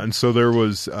control. Yeah, and so there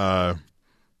was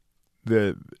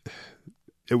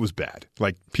it was bad.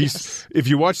 If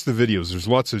you watch the videos, there's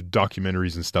lots of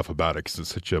documentaries and stuff about it because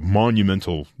it's such a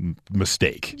monumental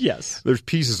mistake. Yes, there's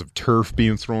pieces of turf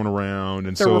being thrown around,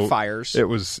 and there were fires. It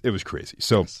was crazy.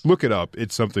 So look it up.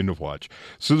 It's something to watch.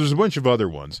 So there's a bunch of other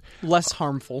ones less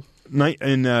harmful.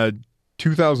 In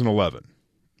 2011.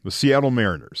 The Seattle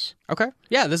Mariners. Okay.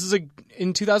 Yeah, this is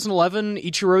in 2011,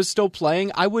 Ichiro's still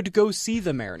playing. I would go see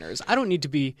the Mariners. I don't need to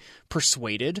be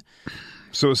persuaded.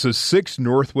 So it says 6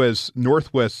 Northwest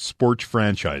sports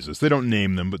franchises. They don't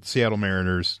name them, but the Seattle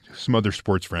Mariners, some other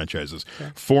sports franchises,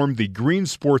 formed the Green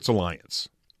Sports Alliance.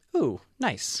 Ooh,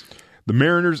 nice. The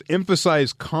Mariners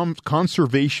emphasize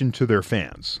conservation to their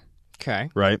fans. Okay.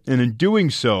 right? And in doing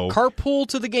so, Carpool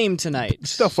to the game tonight.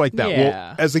 stuff like that. Yeah.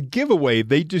 Well, as a giveaway,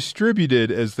 they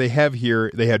distributed, as they have here,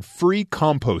 they had free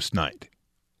compost night.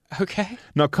 Okay.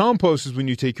 Now, compost is when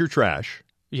you take your trash,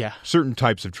 Yeah. certain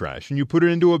types of trash, and you put it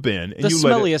into a bin, and The you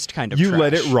smelliest kind of you trash.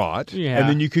 let it rot, Yeah. and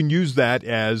then you can use that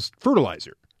as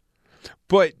fertilizer.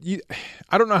 But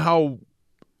I don't know how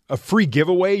a free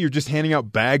giveaway, you're just handing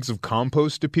out bags of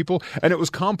compost to people, and it was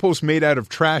compost made out of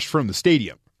trash from the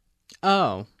stadium.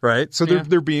 Oh. Right? So Yeah.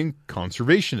 they're being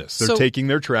conservationists. They're So- taking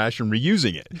their trash and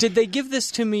reusing it. Did they give this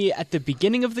to me at the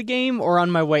beginning of the game or on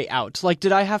my way out? Like,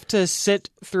 did I have to sit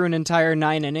through an entire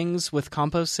 9 innings with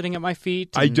compost sitting at my feet?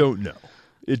 I don't know.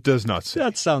 It does not say.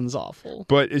 That sounds awful.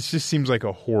 But it just seems like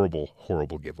a horrible,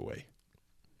 horrible giveaway.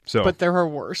 So But there are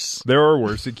worse. there are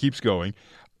worse. It keeps going.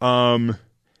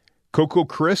 Coco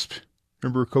Crisp.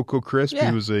 Remember Coco Crisp? Yeah.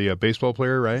 He was a baseball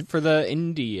player, right? For the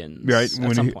Indians Right.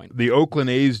 at some point. The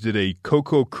Oakland A's did a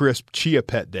Coco Crisp Chia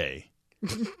Pet Day.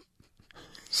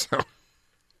 So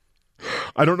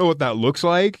I don't know what that looks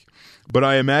like, but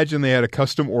I imagine they had a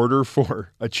custom order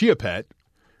for a Chia Pet,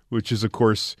 which is, of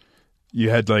course, you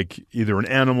had like either an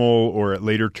animal or it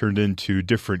later turned into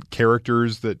different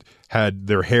characters that had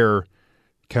their hair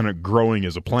kind of growing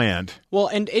as a plant. Well,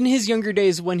 and in his younger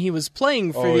days when he was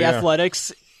playing for Oh, the yeah.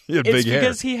 Athletics, He had it's big hair.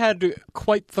 because he had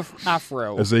quite the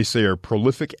afro. As they say, a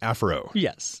prolific afro.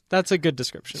 Yes, that's a good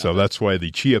description. So of it. that's why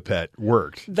the Chia Pet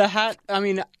worked. The hat, I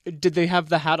mean, did they have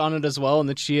the hat on it as well and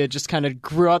the chia just kind of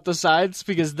grew out the sides?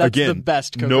 Because that's Again, the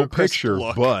best Coco no Crisp picture,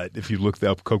 look. but if you look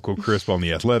up Coco Crisp on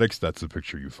the Athletics, that's the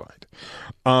picture you find.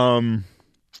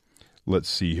 Let's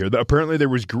see here. Apparently, there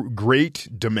was great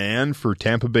demand for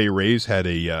Tampa Bay Rays had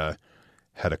a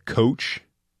coach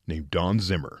named Don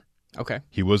Zimmer. Okay.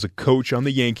 He was a coach on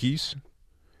the Yankees.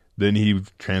 Then he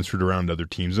transferred around to other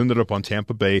teams. Ended up on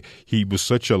Tampa Bay. He was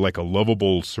such a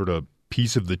lovable sort of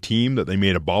piece of the team that they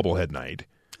made a bobblehead night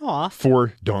Aw.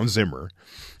 for Don Zimmer,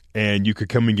 and you could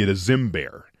come and get a Zim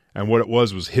bear. And what it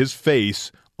was his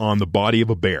face on the body of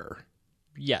a bear,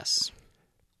 Yes.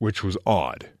 which was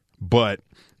odd. But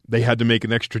they had to make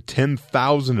an extra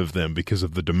 10,000 of them because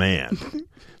of the demand.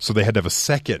 So they had to have a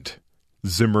second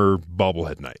Zimmer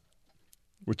bobblehead night,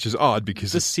 which is odd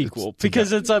because The sequel.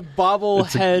 Because it's a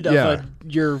bobblehead yeah. of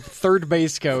your third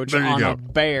base coach There you on go. a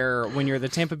bear when you're the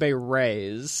Tampa Bay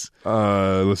Rays.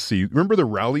 let's see. Remember the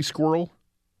rally squirrel?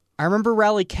 I remember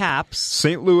Rally Caps.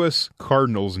 St. Louis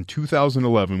Cardinals in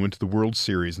 2011 went to the World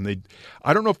Series, and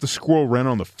I don't know if the squirrel ran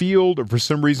on the field or for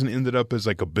some reason ended up as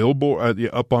like a billboard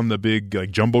up on the big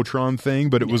Jumbotron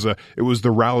thing, but it was the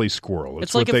rally squirrel.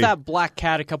 It's like if that black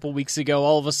cat a couple weeks ago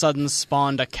all of a sudden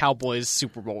spawned a Cowboys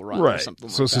Super Bowl run or right. something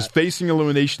So like this is that. facing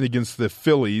elimination against the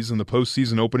Phillies in the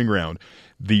postseason opening round.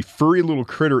 The furry little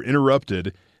critter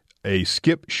interrupted a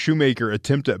Skip Shoemaker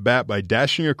attempt at bat by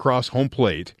dashing across home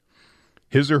plate.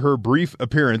 His or her brief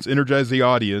appearance energized the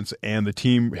audience, and the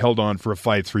team held on for a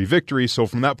 5-3 victory. So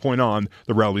from that point on,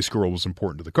 the rally squirrel was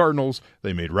important to the Cardinals.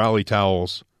 They made rally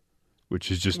towels,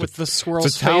 which is just With the it's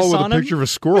squirrel's a towel face with on a it? picture of a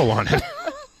squirrel on it.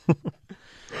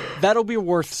 That'll be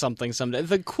worth something someday.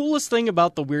 The coolest thing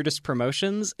about the weirdest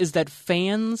promotions is that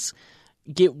fans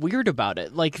get weird about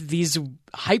it. Like these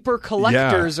hyper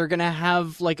collectors are going to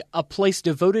have like a place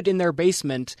devoted in their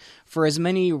basement for as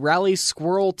many rally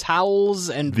squirrel towels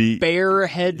and bear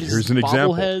heads. Here's an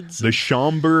example. Bobbleheads. The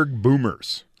Schaumburg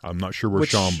Boomers. I'm not sure where Which-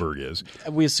 Schaumburg is.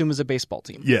 We assume is a baseball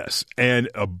team. Yes, and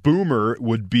a boomer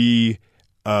would be,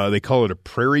 they call it a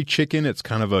prairie chicken. It's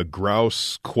kind of a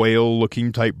grouse,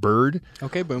 quail-looking type bird.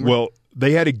 Okay, boomer. Well,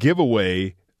 they had a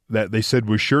giveaway that they said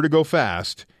was sure to go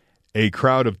fast. A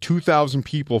crowd of 2,000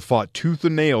 people fought tooth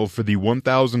and nail for the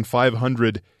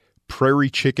 1,500 prairie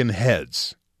chicken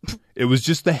heads. It was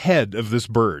just the head of this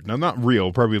bird. Now, not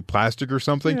real, probably plastic or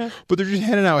something, but they're just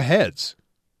handing out heads.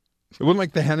 It wasn't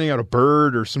like they're handing out a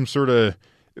bird or some sort of...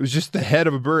 It was just the head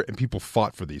of a bird, and people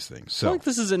fought for these things. I So feel like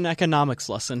this is an economics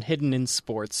lesson hidden in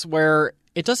sports where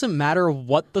it doesn't matter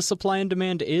what the supply and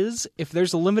demand is. If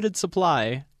there's a limited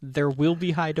supply, there will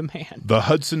be high demand. the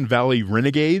Hudson Valley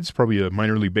Renegades, probably a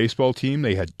minor league baseball team,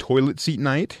 they had toilet seat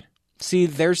night. See,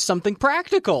 there's something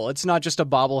practical. It's not just a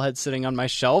bobblehead sitting on my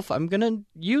shelf. I'm going to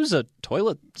use a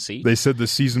toilet seat. They said the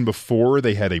season before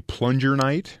they had a plunger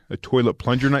night, a toilet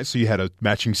plunger night, so you had a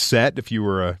matching set if you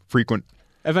were a frequent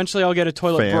Eventually, I'll get a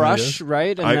toilet fan, I brush, guess.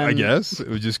 right? And I then, guess. It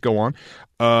would just go on.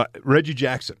 Reggie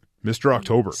Jackson, Mr.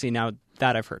 October. See, now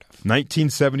that I've heard of.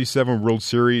 1977 World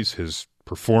Series, his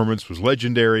performance was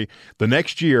legendary. The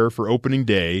next year, for opening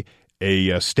day,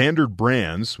 a Standard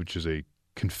Brands, which is a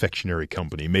confectionery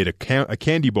company, made a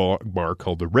candy bar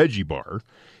called the Reggie Bar.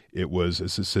 It was,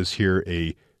 as it says here,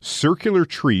 a circular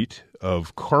treat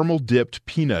of caramel-dipped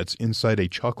peanuts inside a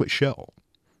chocolate shell.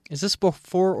 Is this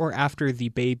before or after the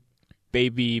Baby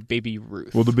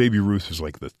Ruth? Well, the Baby Ruth was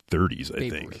like the 30s, I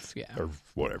think. Ruth, yeah. Or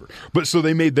whatever. But so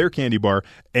they made their candy bar,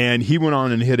 and he went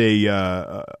on and hit he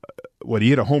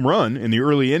hit a home run in the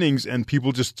early innings, and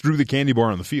people just threw the candy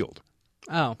bar on the field.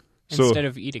 Oh, So- instead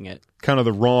of eating it. Kind of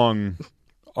the wrong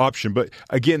option. But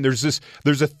again, there's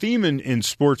a theme in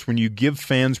sports when you give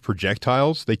fans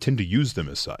projectiles, they tend to use them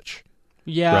as such.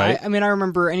 Yeah, Right? I mean, I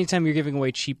remember anytime you're giving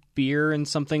away cheap beer and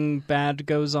something bad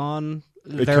goes on,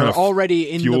 It they're kind of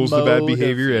already in fuels the mode bad of-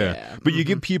 behavior. yeah. But you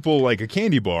give people like a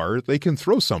candy bar, they can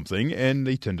throw something, and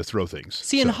they tend to throw things.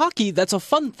 See, in hockey, that's a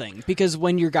fun thing because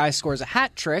when your guy scores a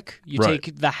hat trick, you Right.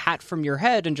 take the hat from your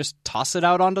head and just toss it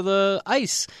out onto the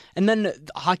ice. And then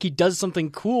hockey does something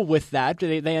cool with that.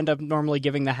 They end up normally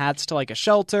giving the hats to like a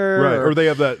shelter. Right, or they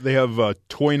have a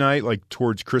toy night like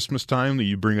towards Christmas time that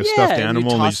you bring a stuffed and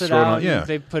animal you and they toss just it throw it out. on. Yeah,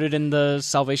 They put it in the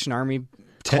Salvation Army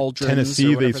cauldrons.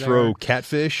 Tennessee or they whatever throw are.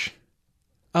 catfish.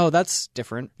 Oh, that's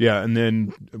different. Yeah, and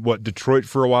then Detroit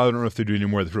for a while. I don't know if they do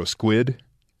anymore. They throw squid.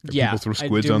 Yeah, People throw I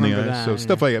squids do on the ice. remember that, So yeah.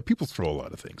 stuff like that. People throw a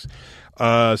lot of things.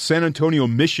 San Antonio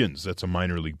Missions, that's a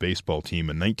minor league baseball team,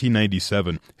 in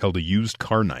 1997 held a used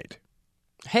car night.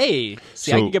 Hey,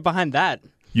 see, I So- can get behind that.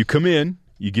 You come in,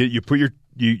 you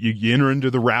enter into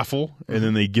the raffle, and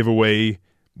then they give away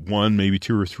one, maybe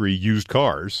two or three used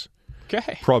cars.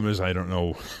 Okay. Problem is, I don't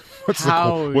know what's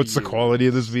How the you- quality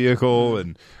of this vehicle,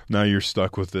 and now you're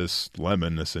stuck with this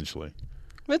lemon essentially.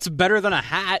 It's better than a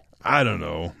hat. I don't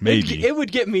know, maybe. It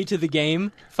would get me to the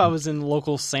game if I was in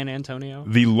local San Antonio.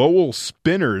 The Lowell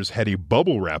Spinners had a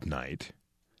bubble wrap night.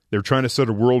 They're trying to set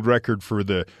a world record for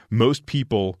the most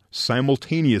people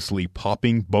simultaneously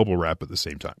popping bubble wrap at the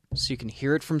same time, So you can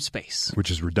hear it from space.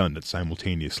 which is redundant,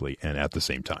 simultaneously and at the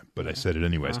same time. But I said it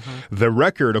anyways. The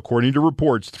record, according to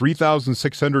reports,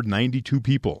 3,692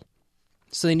 people.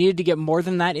 So they needed to get more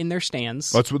than that in their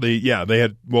stands. That's what they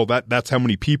had. Well, that's how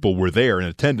many people were there in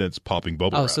attendance popping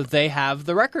bubble Oh, wrap. so they have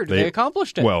the record. They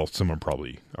accomplished it. Well, someone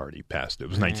probably already passed it. It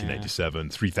was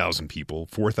 1997, 3,000 people,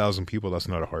 4,000 people. That's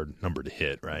not a hard number to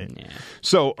hit, right? Yeah.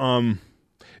 So,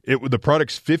 the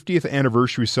product's 50th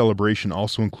anniversary celebration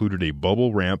also included a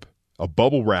bubble wrap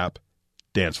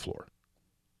dance floor.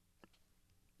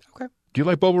 Okay. Do you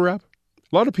like bubble wrap?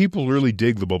 A lot of people really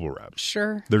dig the bubble wrap.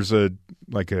 Sure. There's a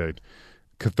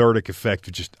cathartic effect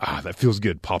of just that feels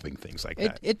good popping things like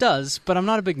that. It does, but I'm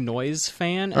not a big noise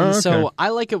fan, and Oh, okay. so I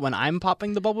like it when I'm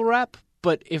popping the bubble wrap.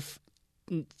 But if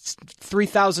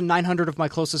 3,900 of my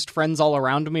closest friends all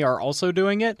around me are also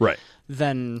doing it, Right.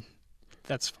 then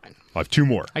that's fine. I have two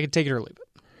more. I can take it or leave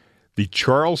it. The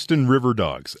Charleston River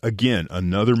Dogs, again,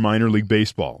 another minor league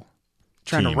baseball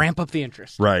Trying team. to ramp up the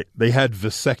interest. Right. They had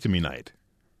vasectomy night.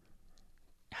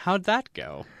 How'd that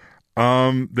go?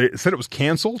 They said it was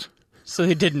canceled. So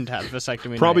they didn't have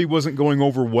vasectomy. Probably night. wasn't going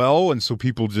over well, and so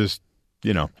people just,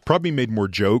 probably made more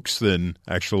jokes than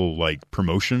actual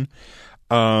promotion.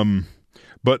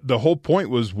 But the whole point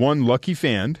was one lucky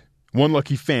fan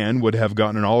would have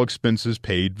gotten an all expenses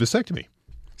paid vasectomy.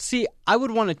 See, I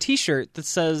would want a T-shirt that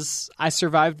says "I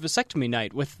survived vasectomy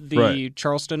night" with the Right.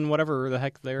 Charleston whatever the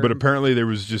heck there. But apparently there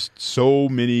was just so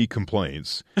many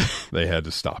complaints, they had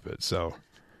to stop it. So,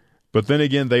 but then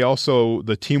again,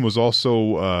 the team was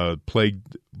also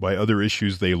plagued by other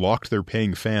issues. They locked their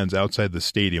paying fans outside the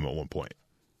stadium at one point.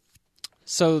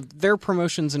 So their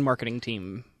promotions and marketing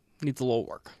team needs a little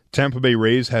work. Tampa Bay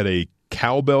Rays had a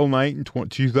cowbell night in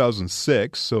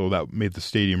 2006, so that made the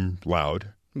stadium loud.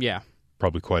 Yeah.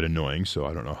 Probably quite annoying, so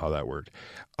I don't know how that worked.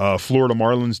 Florida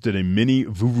Marlins did a mini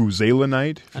Vuvuzela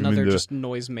night. Another just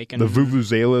noise making. The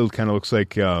Vuvuzela kind of looks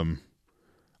like you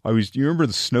remember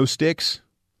the snow sticks?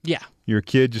 Yeah. You're a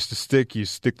kid, just a stick. You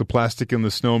stick the plastic in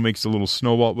the snow, makes a little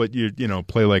snowball, but you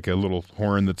play like a little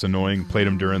horn that's annoying. Played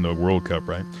them during the World Cup,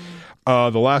 right?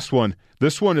 The last one.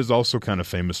 This one is also kind of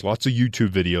famous. Lots of YouTube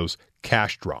videos.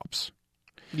 Cash drops.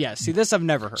 Yeah. See, this I've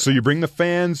never heard. So you bring the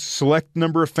fans, select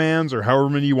number of fans, or however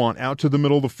many you want, out to the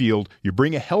middle of the field. You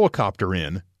bring a helicopter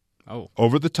in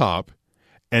over the top,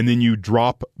 and then you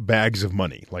drop bags of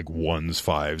money, like ones,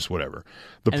 fives, whatever.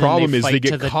 The And problem then is they they fight to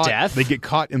get the caught. death? They get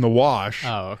caught in the wash.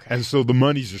 Oh, okay. And so the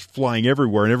money's just flying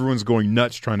everywhere, and everyone's going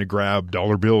nuts trying to grab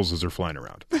dollar bills as they're flying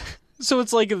around. So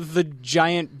it's like the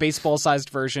giant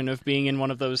baseball-sized version of being in one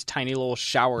of those tiny little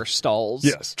shower stalls.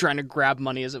 Yes. Trying to grab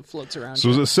money as it floats around. So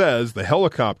as it says, the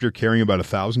helicopter carrying about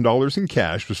 $1,000 in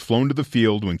cash was flown to the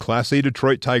field when Class A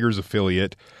Detroit Tigers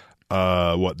affiliate,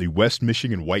 the West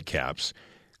Michigan Whitecaps,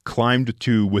 climbed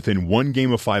to within one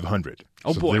game of 500.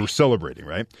 Oh, boy. They were celebrating,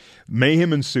 right?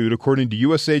 Mayhem ensued. According to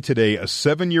USA Today, a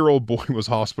 7-year-old boy was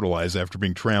hospitalized after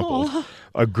being trampled. Aww.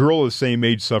 A girl of the same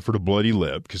age suffered a bloody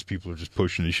lip because people are just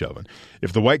pushing and shoving.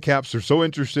 If the Whitecaps are so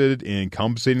interested in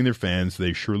compensating their fans,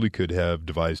 they surely could have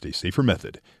devised a safer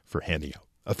method for handing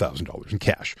out $1,000 in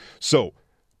cash. So,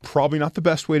 probably not the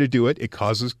best way to do it. It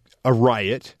causes a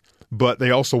riot, but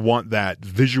they also want that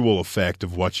visual effect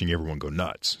of watching everyone go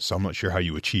nuts. So I'm not sure how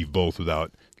you achieve both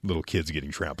without little kids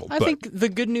getting trampled. I think the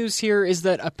good news here is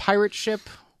that a pirate ship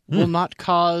will not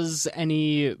cause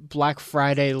any Black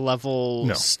Friday level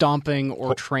stomping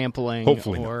or trampling.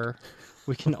 Hopefully or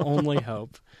we can only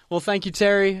hope. Well, thank you,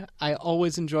 Terry. I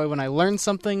always enjoy when I learn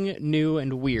something new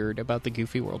and weird about the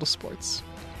goofy world of sports.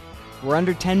 We're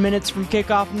under 10 minutes from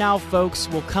kickoff now, folks.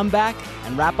 We'll come back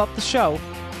and wrap up the show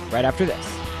right after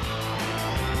this.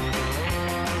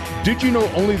 Did you know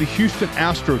only the Houston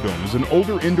Astrodome is an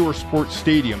older indoor sports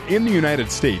stadium in the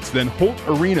United States than Holt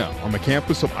Arena on the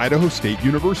campus of Idaho State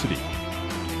University?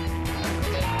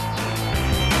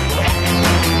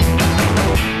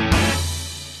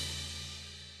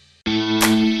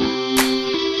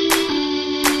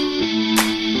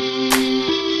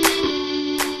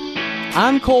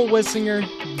 I'm Cole Wissinger.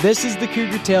 This is the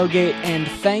Cougar Tailgate, and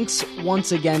thanks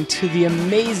once again to the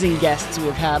amazing guests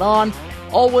we've had on.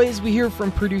 Always, we hear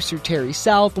from producer Terry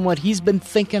South and what he's been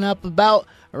thinking up about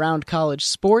around college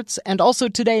sports. And also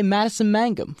today, Madison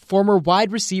Mangum, former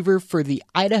wide receiver for the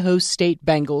Idaho State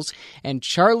Bengals, and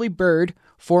Charlie Bird,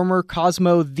 former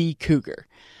Cosmo the Cougar.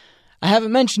 I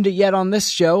haven't mentioned it yet on this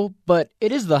show, but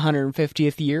it is the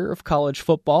 150th year of college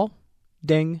football.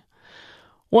 Ding.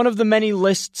 One of the many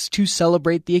lists to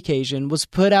celebrate the occasion was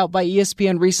put out by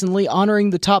ESPN recently, honoring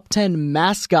the top 10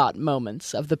 mascot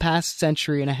moments of the past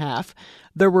century and a half.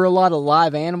 There were a lot of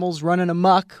live animals running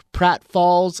amok,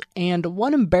 pratfalls, and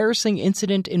one embarrassing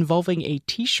incident involving a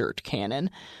t-shirt cannon.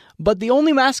 But the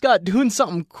only mascot doing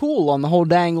something cool on the whole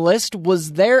dang list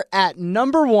was there at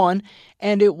number 1,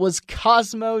 and it was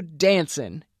Cosmo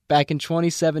Dancin' back in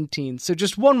 2017. So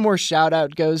just one more shout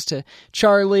out goes to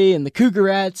Charlie and the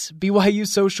Cougarettes, BYU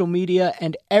social media,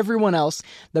 and everyone else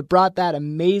that brought that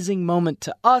amazing moment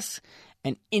to us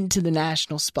and into the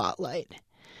national spotlight.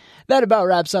 That about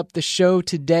wraps up the show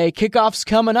today. Kickoff's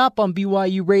coming up on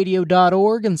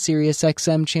BYURadio.org and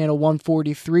SiriusXM Channel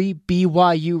 143,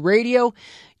 BYU Radio.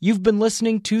 You've been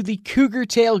listening to the Cougar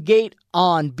Tailgate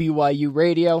on BYU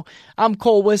Radio. I'm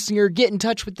Cole Wissinger. Get in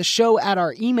touch with the show at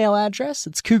our email address.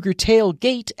 It's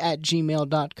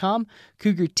cougartailgate@gmail.com,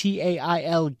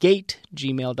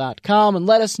 cougartailgate@gmail.com, and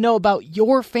let us know about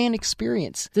your fan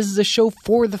experience. This is a show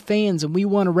for the fans, and we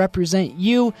want to represent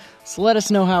you, so let us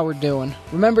know how we're doing.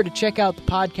 Remember to check out the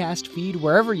podcast feed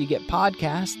wherever you get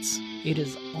podcasts. It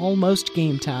is almost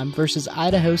game time versus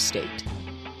Idaho State.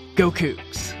 Go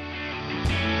Cougs!